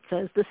sheet it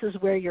says, this is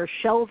where you're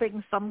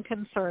shelving some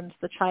concerns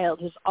the child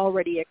has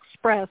already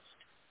expressed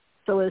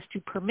so as to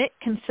permit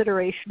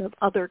consideration of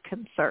other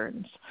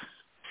concerns.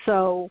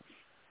 So,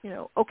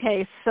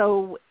 okay,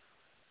 so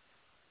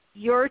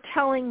you're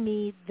telling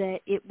me that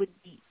it would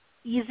be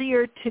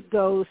easier to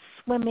go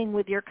swimming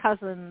with your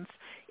cousins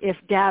if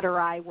Dad or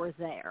I were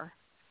there.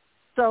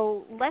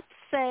 So let's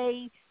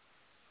say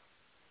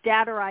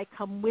Dad or I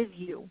come with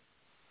you.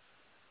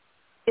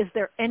 Is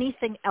there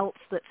anything else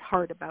that's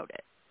hard about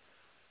it?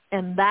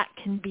 And that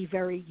can be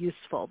very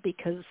useful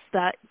because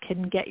that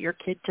can get your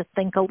kid to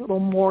think a little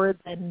more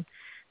than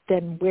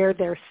where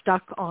they're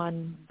stuck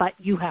on, but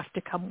you have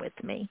to come with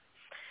me.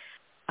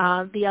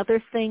 The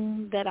other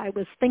thing that I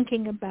was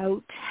thinking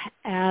about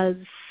as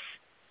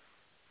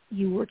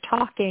you were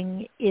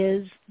talking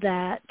is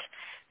that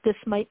this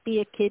might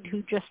be a kid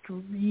who just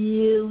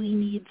really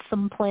needs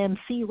some plan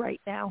C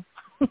right now.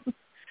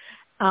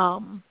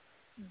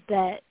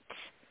 That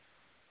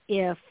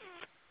if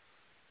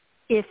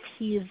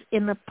he's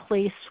in a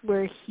place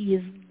where he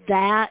is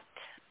that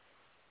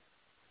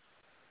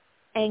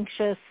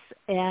anxious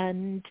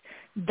and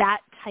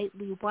that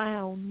tightly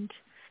wound,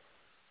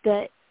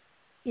 that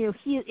if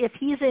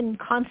he's in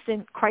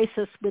constant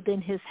crisis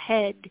within his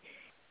head,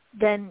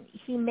 then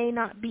he may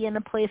not be in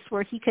a place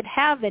where he could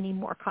have any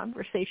more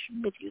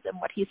conversation with you than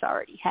what he's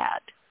already had.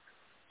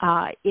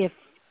 If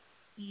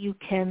you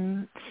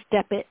can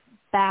step it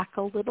back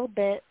a little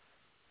bit,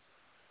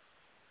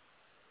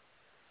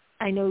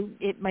 I know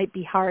it might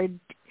be hard.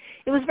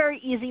 It was very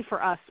easy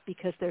for us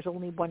because there's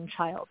only one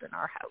child in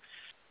our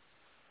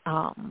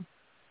house.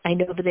 I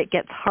know that it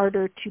gets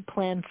harder to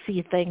plan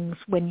C things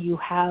when you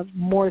have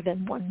more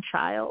than one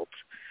child.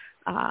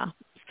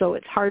 So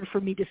it's hard for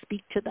me to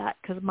speak to that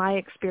because my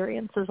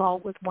experience is all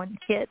with one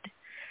kid.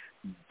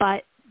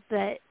 But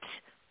that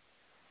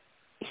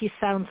he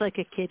sounds like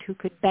a kid who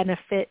could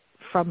benefit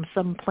from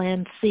some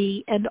plan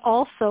C and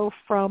also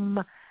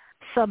from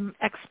some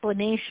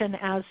explanation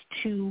as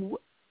to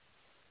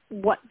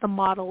what the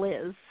model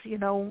is.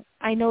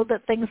 I know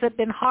that things have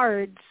been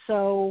hard,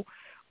 so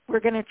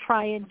we're going to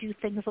try and do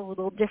things a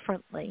little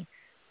differently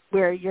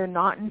where you're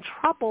not in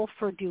trouble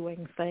for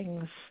doing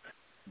things,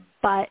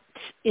 but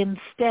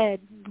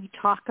instead we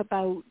talk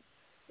about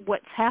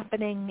what's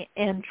happening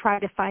and try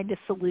to find a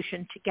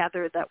solution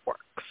together that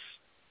works.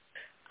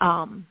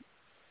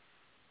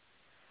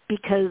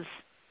 Because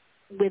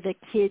with a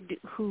kid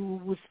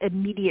whose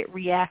immediate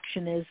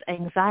reaction is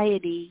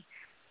anxiety,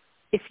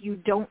 if you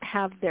don't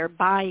have their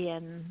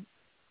buy-in,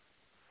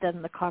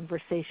 then the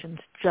conversation's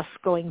just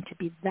going to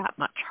be that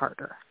much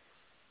harder.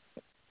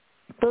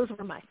 Those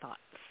were my thoughts.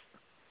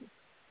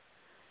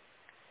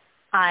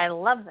 I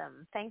love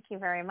them. Thank you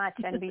very much.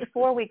 And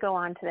before we go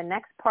on to the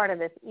next part of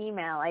this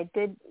email, I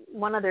did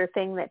one other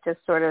thing that just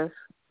sort of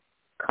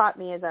caught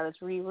me as I was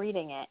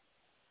rereading it.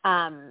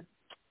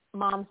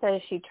 Mom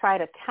says she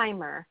tried a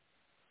timer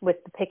with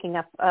the picking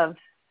up of,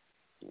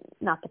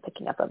 not the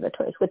picking up of the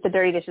toys, with the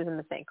dirty dishes in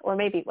the sink, or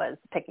maybe it was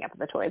the picking up of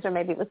the toys, or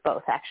maybe it was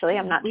both, actually.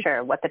 I'm not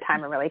sure what the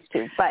timer relates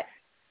to. But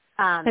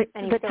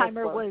the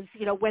timer was,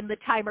 when the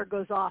timer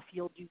goes off,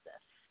 you'll do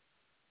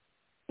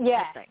this.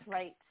 Yes,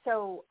 right.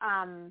 So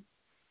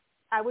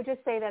I would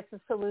just say that's a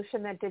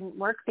solution that didn't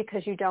work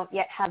because you don't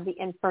yet have the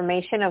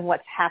information of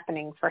what's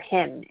happening for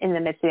him in the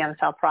midst of the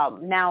unsolved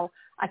problem. Now,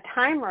 a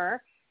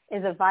timer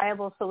is a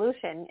viable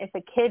solution if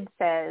a kid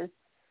says,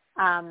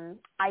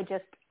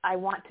 I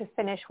want to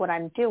finish what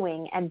I'm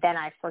doing and then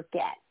I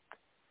forget.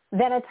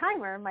 Then a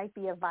timer might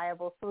be a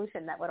viable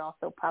solution that would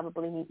also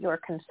probably meet your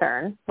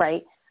concern,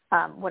 right?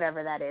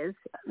 Whatever that is,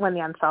 when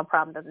the unsolved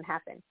problem doesn't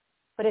happen.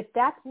 But if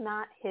that's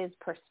not his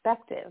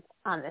perspective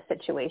on the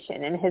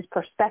situation, and his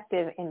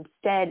perspective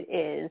instead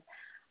is,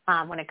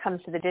 when it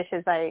comes to the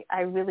dishes,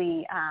 I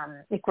really,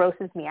 it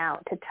grosses me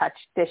out to touch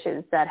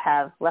dishes that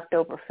have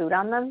leftover food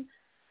on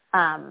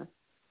them,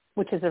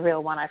 which is a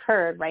real one I've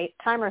heard, right?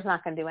 Timer's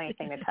not going to do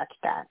anything to touch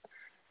that.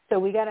 So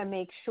we got to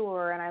make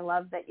sure, and I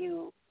love that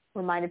you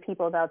reminded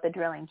people about the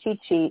drilling cheat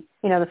sheet.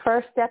 The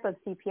first step of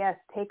CPS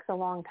takes a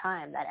long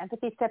time. That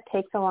empathy step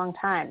takes a long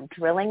time.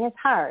 Drilling is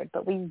hard,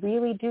 but we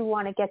really do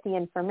want to get the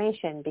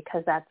information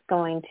because that's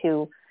going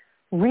to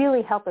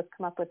really help us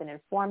come up with an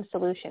informed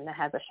solution that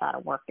has a shot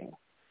of working.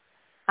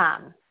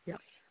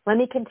 Let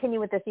me continue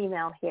with this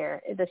email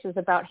here. This is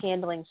about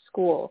handling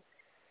school.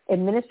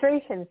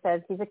 Administration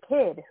says he's a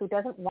kid who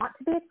doesn't want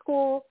to be at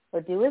school or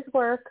do his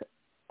work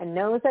and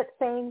knows that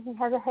saying he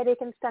has a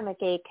headache and stomach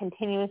ache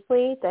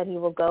continuously that he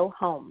will go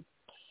home.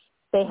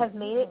 They have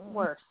made it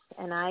worse,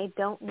 and I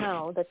don't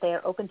know that they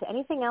are open to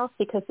anything else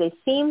because they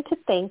seem to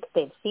think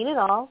they've seen it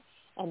all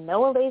and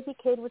know a lazy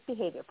kid with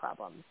behavior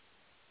problems.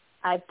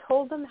 I've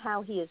told them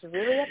how he is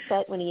really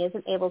upset when he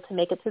isn't able to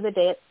make it through the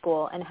day at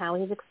school and how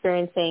he's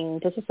experiencing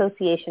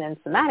disassociation and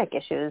somatic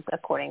issues,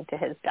 according to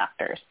his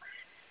doctors.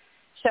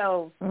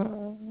 So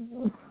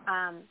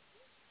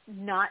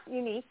not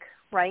unique,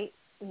 right,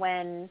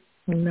 when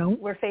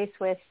we're faced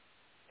with,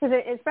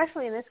 because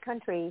especially in this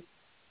country,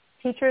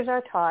 teachers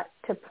are taught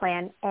to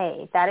plan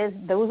A.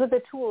 Those are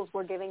the tools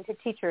we're giving to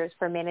teachers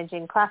for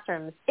managing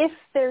classrooms, if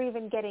they're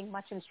even getting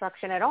much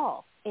instruction at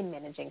all in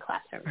managing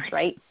classrooms,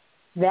 right?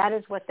 That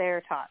is what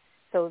they're taught.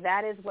 So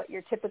that is what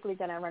you're typically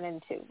going to run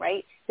into,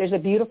 right? There's a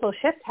beautiful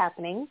shift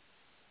happening,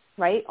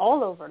 right,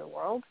 all over the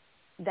world,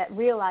 that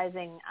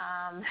realizing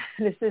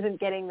this isn't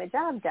getting the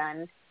job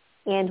done,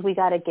 and we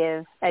got to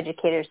give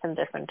educators some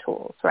different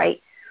tools,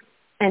 right?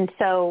 And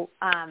so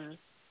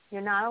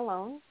you're not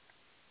alone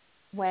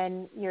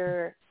when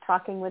you're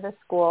talking with a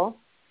school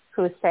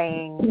who's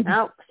saying,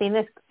 "Oh, seen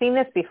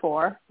this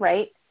before,"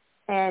 right?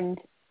 And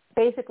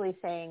basically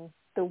saying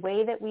the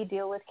way that we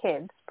deal with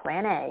kids,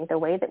 Plan A, the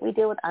way that we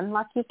deal with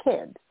unlucky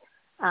kids,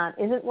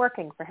 isn't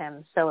working for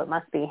him, so it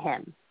must be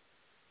him,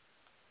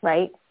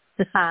 right?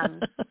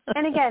 And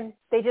again,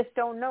 they just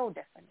don't know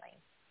differently.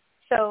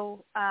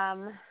 So a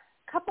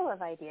couple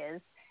of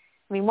ideas.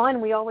 I mean,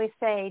 one, we always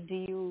say, do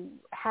you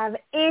have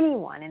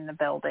anyone in the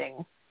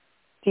building?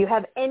 Do you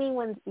have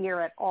anyone's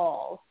ear at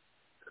all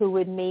who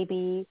would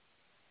maybe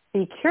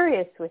be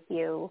curious with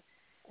you,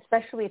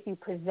 especially if you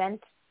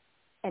present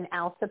an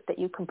ALSUP that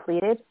you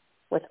completed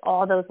with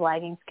all those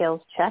lagging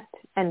skills checked,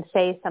 and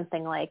say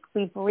something like,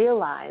 we've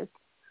realized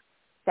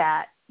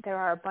that there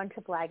are a bunch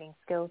of lagging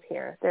skills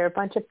here. There are a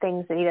bunch of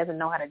things that he doesn't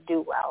know how to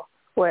do well,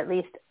 or at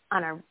least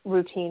on a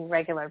routine,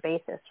 regular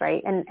basis,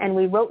 right? And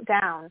we wrote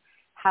down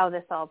how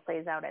this all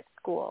plays out at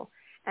school,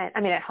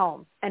 at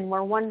home. And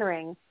we're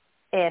wondering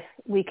if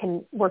we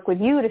can work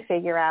with you to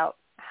figure out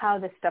how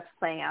this stuff's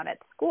playing out at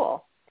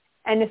school,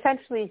 and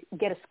essentially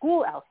get a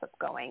school ALSUP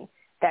going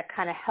that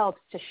kind of helps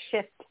to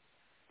shift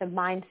the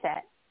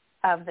mindset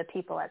of the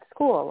people at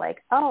school.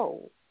 Like,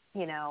 oh,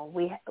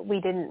 we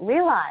didn't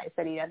realize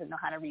that he doesn't know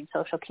how to read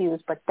social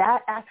cues, but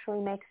that actually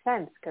makes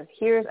sense because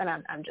here's, and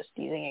I'm just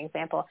using an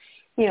example,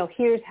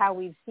 here's how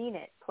we've seen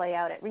it play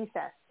out at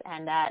recess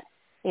and at,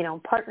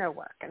 partner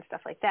work and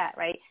stuff like that,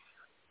 right?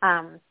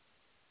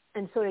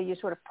 And so you're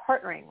sort of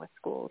partnering with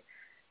schools.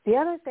 The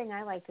other thing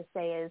I like to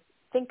say is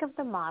think of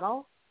the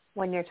model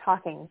when you're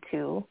talking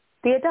to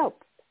the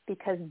adults,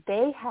 because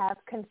they have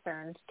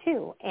concerns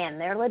too,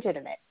 and they're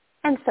legitimate,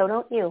 and so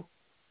don't you,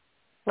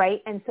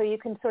 right? And so you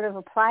can sort of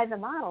apply the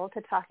model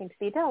to talking to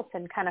the adults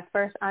and kind of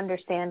first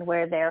understand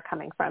where they're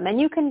coming from.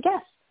 And you can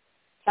guess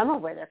some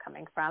of where they're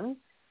coming from.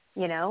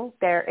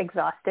 They're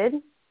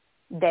exhausted.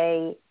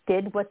 They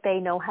did what they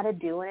know how to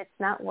do, and it's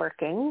not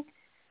working,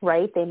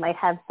 right? They might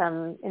have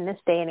some, in this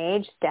day and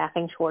age,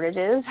 staffing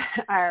shortages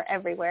are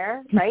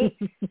everywhere, right?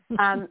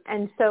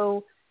 And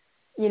so,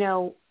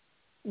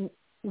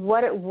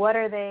 what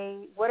are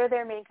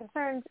their main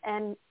concerns?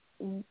 And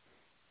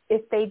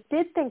if they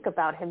did think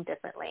about him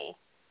differently,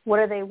 what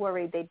are they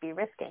worried they'd be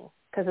risking?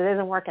 Because it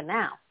isn't working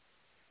now.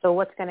 So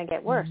what's going to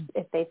get worse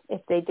if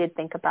they did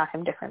think about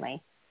him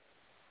differently?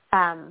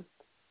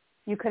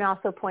 You can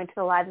also point to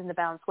the Lives in the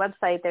Balance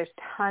website. There's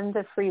tons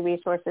of free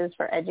resources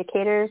for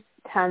educators,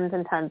 tons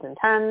and tons and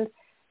tons.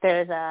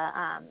 There's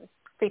a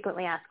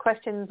frequently asked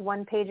questions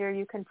one-pager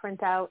you can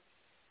print out,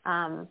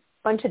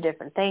 bunch of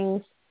different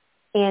things.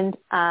 And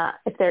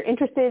if they're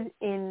interested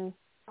in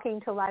talking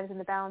to Lives in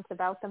the Balance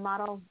about the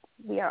model,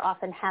 we are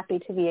often happy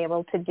to be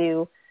able to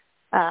do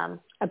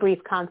a brief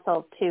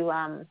consult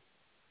to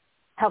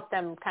help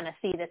them kind of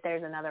see that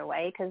there's another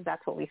way, because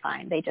that's what we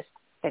find. They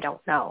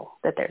don't know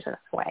that there's another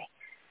way.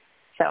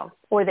 So,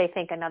 or they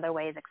think another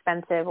way is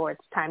expensive or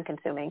it's time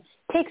consuming.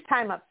 Takes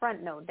time up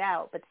front, no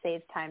doubt, but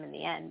saves time in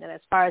the end. And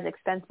as far as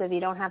expensive, you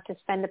don't have to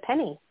spend a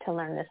penny to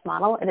learn this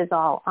model. It is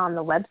all on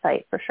the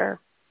website for sure.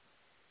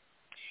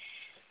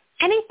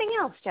 Anything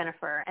else,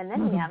 Jennifer? And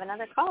then we have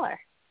another caller.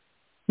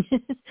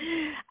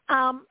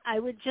 I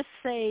would just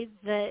say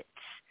that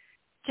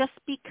just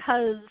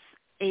because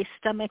a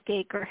stomach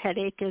ache or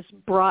headache is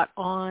brought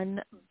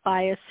on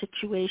by a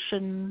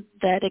situation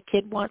that a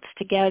kid wants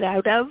to get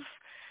out of,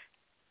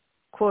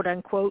 quote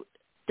unquote,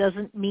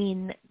 doesn't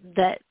mean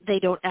that they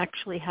don't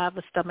actually have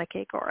a stomach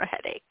ache or a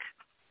headache.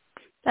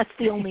 That's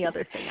the only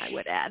other thing I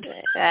would add.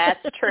 That's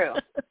true.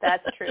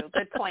 That's true.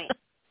 Good point.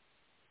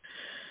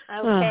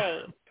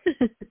 Okay.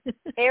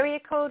 Area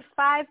code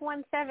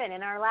 517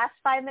 in our last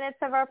 5 minutes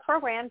of our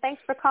program.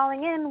 Thanks for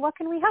calling in. What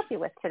can we help you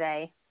with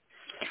today?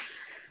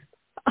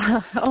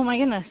 Oh my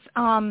goodness.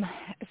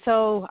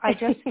 So I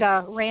just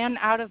ran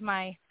out of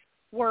my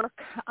work.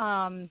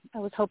 I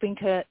was hoping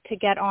to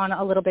get on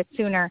a little bit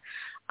sooner.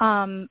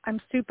 I'm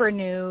super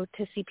new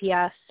to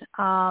CPS,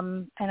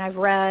 and I've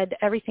read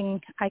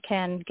everything I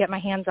can get my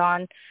hands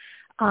on.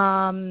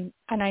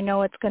 And I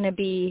know it's going to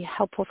be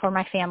helpful for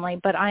my family,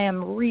 but I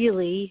am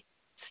really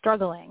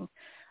struggling.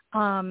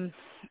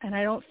 And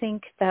I don't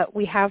think that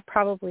we have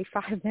probably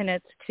 5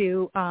 minutes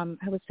to, I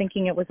was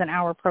thinking it was an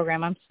hour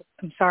program. I'm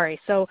sorry.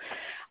 So,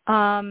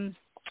 I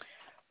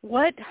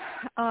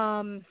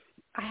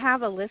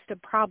have a list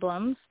of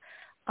problems,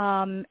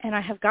 and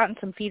I have gotten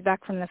some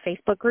feedback from the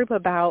Facebook group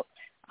about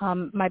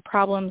my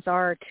problems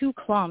are too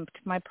clumped.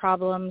 My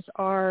problems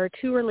are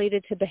too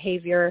related to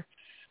behavior.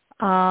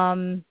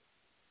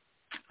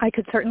 I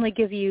could certainly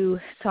give you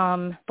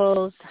some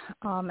bulls,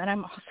 and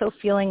I'm also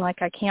feeling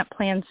like I can't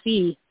plan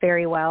C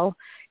very well,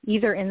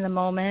 either in the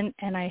moment,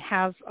 and I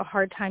have a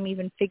hard time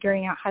even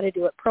figuring out how to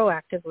do it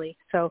proactively.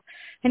 So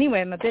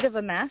anyway, I'm a bit of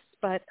a mess,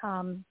 but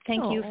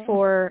thank you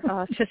for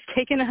just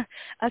taking a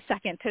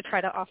second to try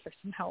to offer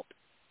some help.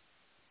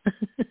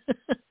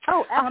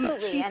 Oh,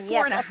 absolutely. And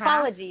yes,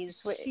 apologies.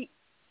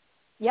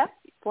 Yep,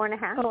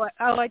 4.5.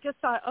 Oh, I just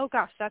thought, oh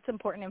gosh, that's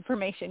important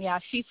information. Yeah,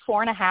 she's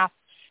 4.5.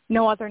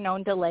 No other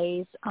known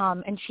delays,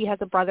 and she has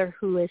a brother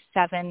who is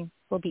 7,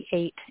 will be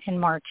 8 in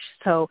March,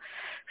 so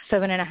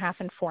 7.5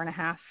 and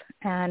 4.5,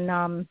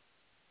 and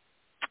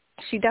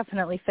she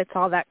definitely fits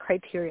all that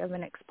criteria of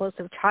an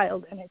explosive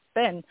child, and it's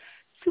been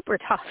super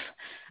tough,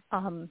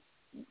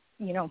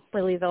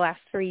 really the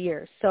last 3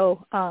 years.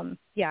 So,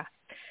 yeah.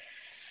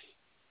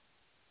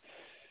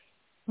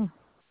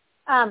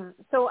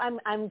 So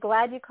I'm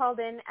glad you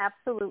called in.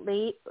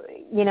 Absolutely.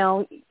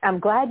 I'm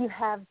glad you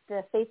have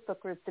the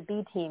Facebook group, the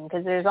B team,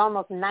 because there's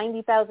almost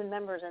 90,000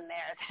 members in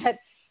there that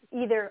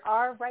either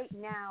are right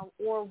now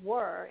or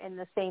were in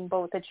the same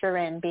boat that you're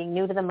in, being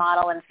new to the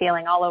model and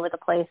feeling all over the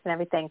place and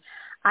everything.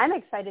 I'm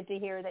excited to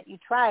hear that you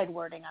tried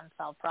wording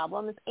unsolved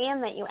problems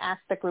and that you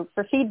asked the group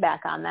for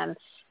feedback on them,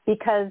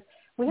 because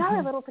we are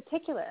a little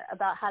particular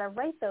about how to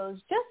write those,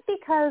 just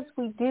because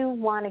we do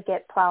want to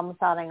get problem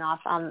solving off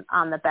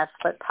on the best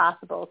foot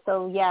possible.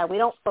 So, yeah, we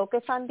don't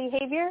focus on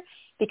behavior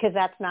because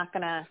that's not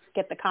going to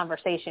get the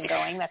conversation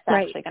going. That's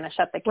actually going to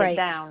shut the kid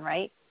down,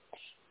 right?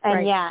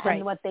 And,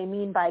 and what they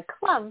mean by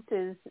clumped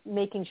is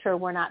making sure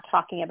we're not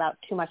talking about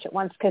too much at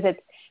once, because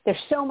there's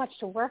so much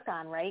to work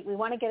on, right? We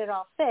want to get it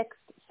all fixed,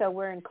 so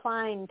we're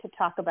inclined to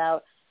talk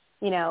about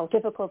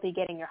difficulty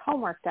getting your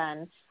homework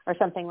done or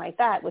something like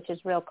that, which is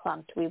real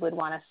clumped. We would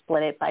want to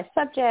split it by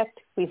subject.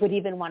 We would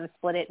even want to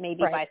split it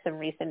maybe by some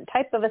recent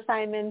type of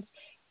assignments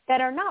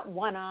that are not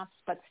one-offs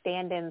but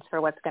stand-ins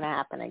for what's going to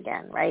happen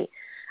again, right?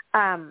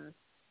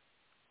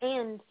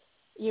 And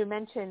you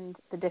mentioned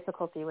the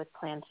difficulty with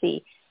Plan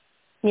C.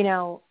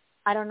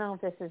 I don't know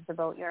if this is the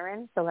boat you're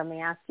in, so let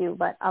me ask you,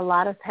 but a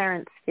lot of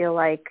parents feel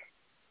like,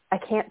 I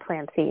can't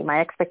Plan C.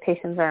 My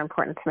expectations are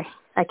important to me.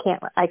 I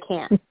can't.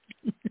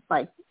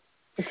 Like,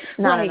 it's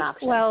not an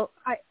option. Well,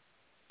 I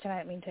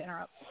didn't mean to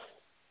interrupt.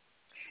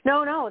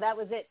 No, that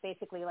was it,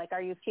 basically. Like,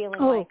 are you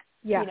feeling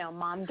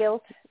mom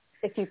guilt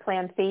if you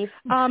Plan C?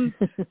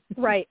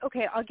 Right.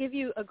 Okay, I'll give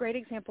you a great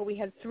example. We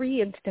had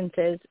 3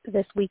 instances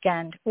this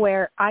weekend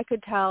where I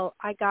could tell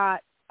I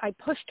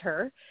pushed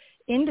her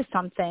into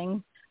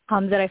something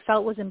that I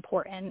felt was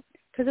important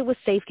because it was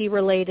safety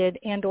related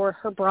and or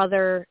her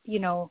brother,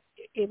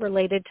 it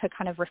related to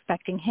kind of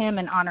respecting him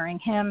and honoring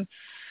him.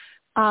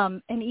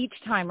 And each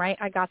time, right,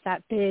 I got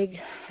that big,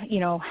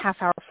 half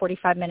hour,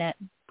 45-minute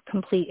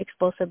complete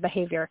explosive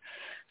behavior.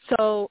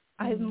 So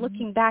I'm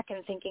looking back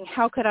and thinking,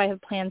 how could I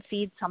have Plan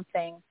C'd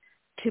something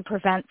to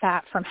prevent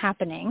that from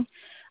happening?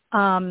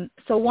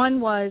 So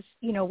one was,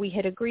 we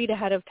had agreed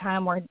ahead of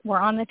time. We're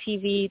on the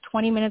TV,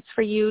 20 minutes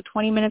for you,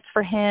 20 minutes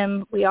for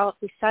him. We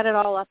set it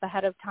all up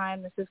ahead of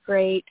time. This is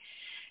great.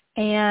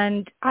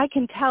 And I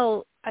can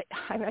tell,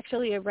 I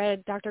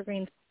read Dr.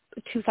 Green's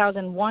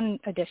 2001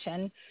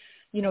 edition.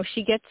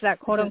 She gets that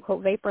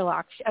quote-unquote vapor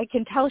lock. I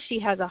can tell she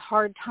has a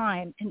hard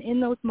time. And in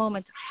those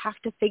moments, I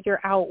have to figure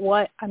out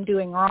what I'm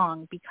doing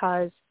wrong,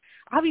 because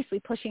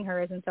obviously pushing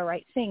her isn't the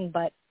right thing,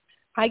 but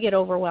I get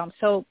overwhelmed.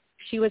 So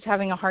she was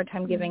having a hard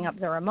time giving up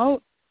the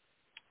remote.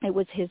 It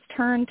was his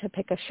turn to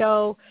pick a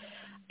show.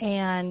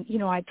 And,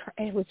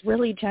 it was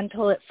really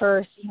gentle at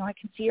first. I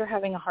can see her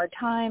having a hard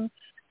time.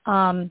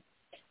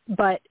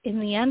 But in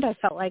the end, I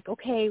felt like,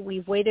 okay,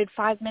 we've waited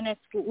 5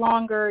 minutes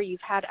longer. You've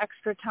had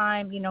extra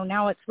time.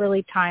 Now it's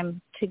really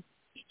time to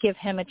give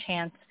him a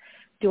chance.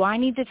 Do I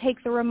need to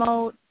take the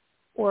remote,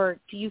 or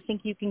do you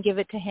think you can give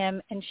it to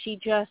him? And she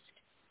just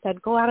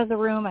said, go out of the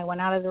room. I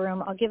went out of the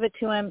room. I'll give it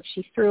to him.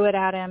 She threw it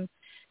at him,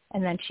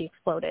 and then she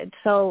exploded.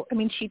 So,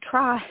 she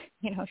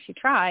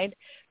tried,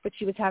 but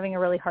she was having a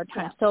really hard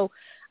time. Yeah. So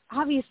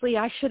obviously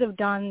I should have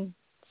done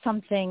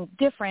something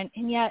different.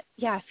 And yet,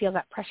 I feel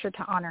that pressure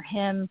to honor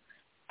him.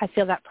 I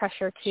feel that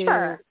pressure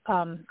to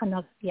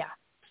another. Yeah.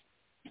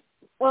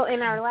 Well,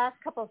 in our last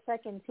couple of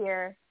seconds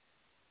here,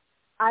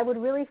 I would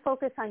really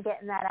focus on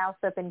getting that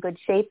ALSUP in good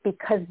shape,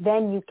 because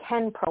then you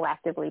can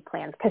proactively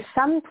plan. Because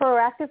some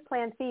proactive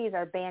Plan Cs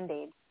are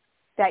Band-Aids.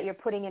 that you're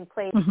putting in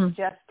place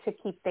just to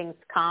keep things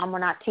calm. We're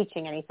not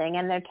teaching anything,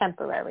 and they're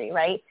temporary,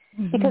 right?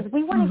 Because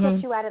we want to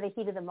get you out of the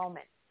heat of the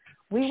moment.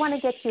 We want to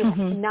get you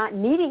not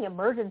needing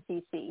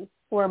emergency C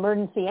or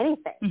emergency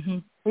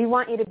anything. We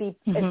want you to be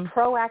as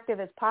proactive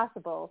as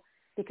possible,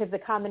 because the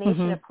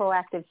combination of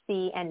proactive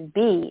C and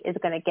B is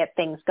going to get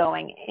things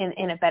going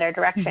in a better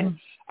direction.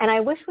 And I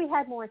wish we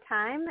had more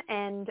time,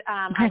 and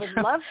I would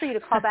love for you to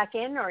call back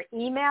in or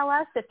email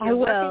us if you're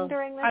working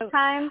during this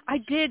time. I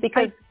did.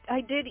 Because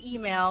I did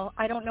email.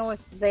 I don't know if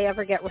they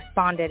ever get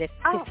responded if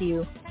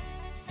you.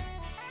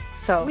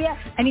 So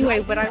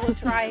anyway, but I will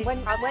try. When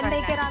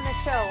they get on the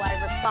show, I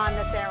respond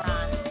that they're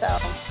on.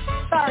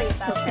 So sorry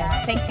about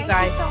that. Thank you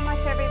guys. Thank you so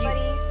much,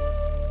 everybody.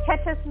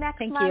 Catch us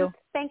next month. You.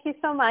 Thank you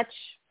so much.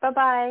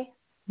 Bye-bye.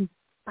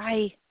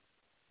 Bye.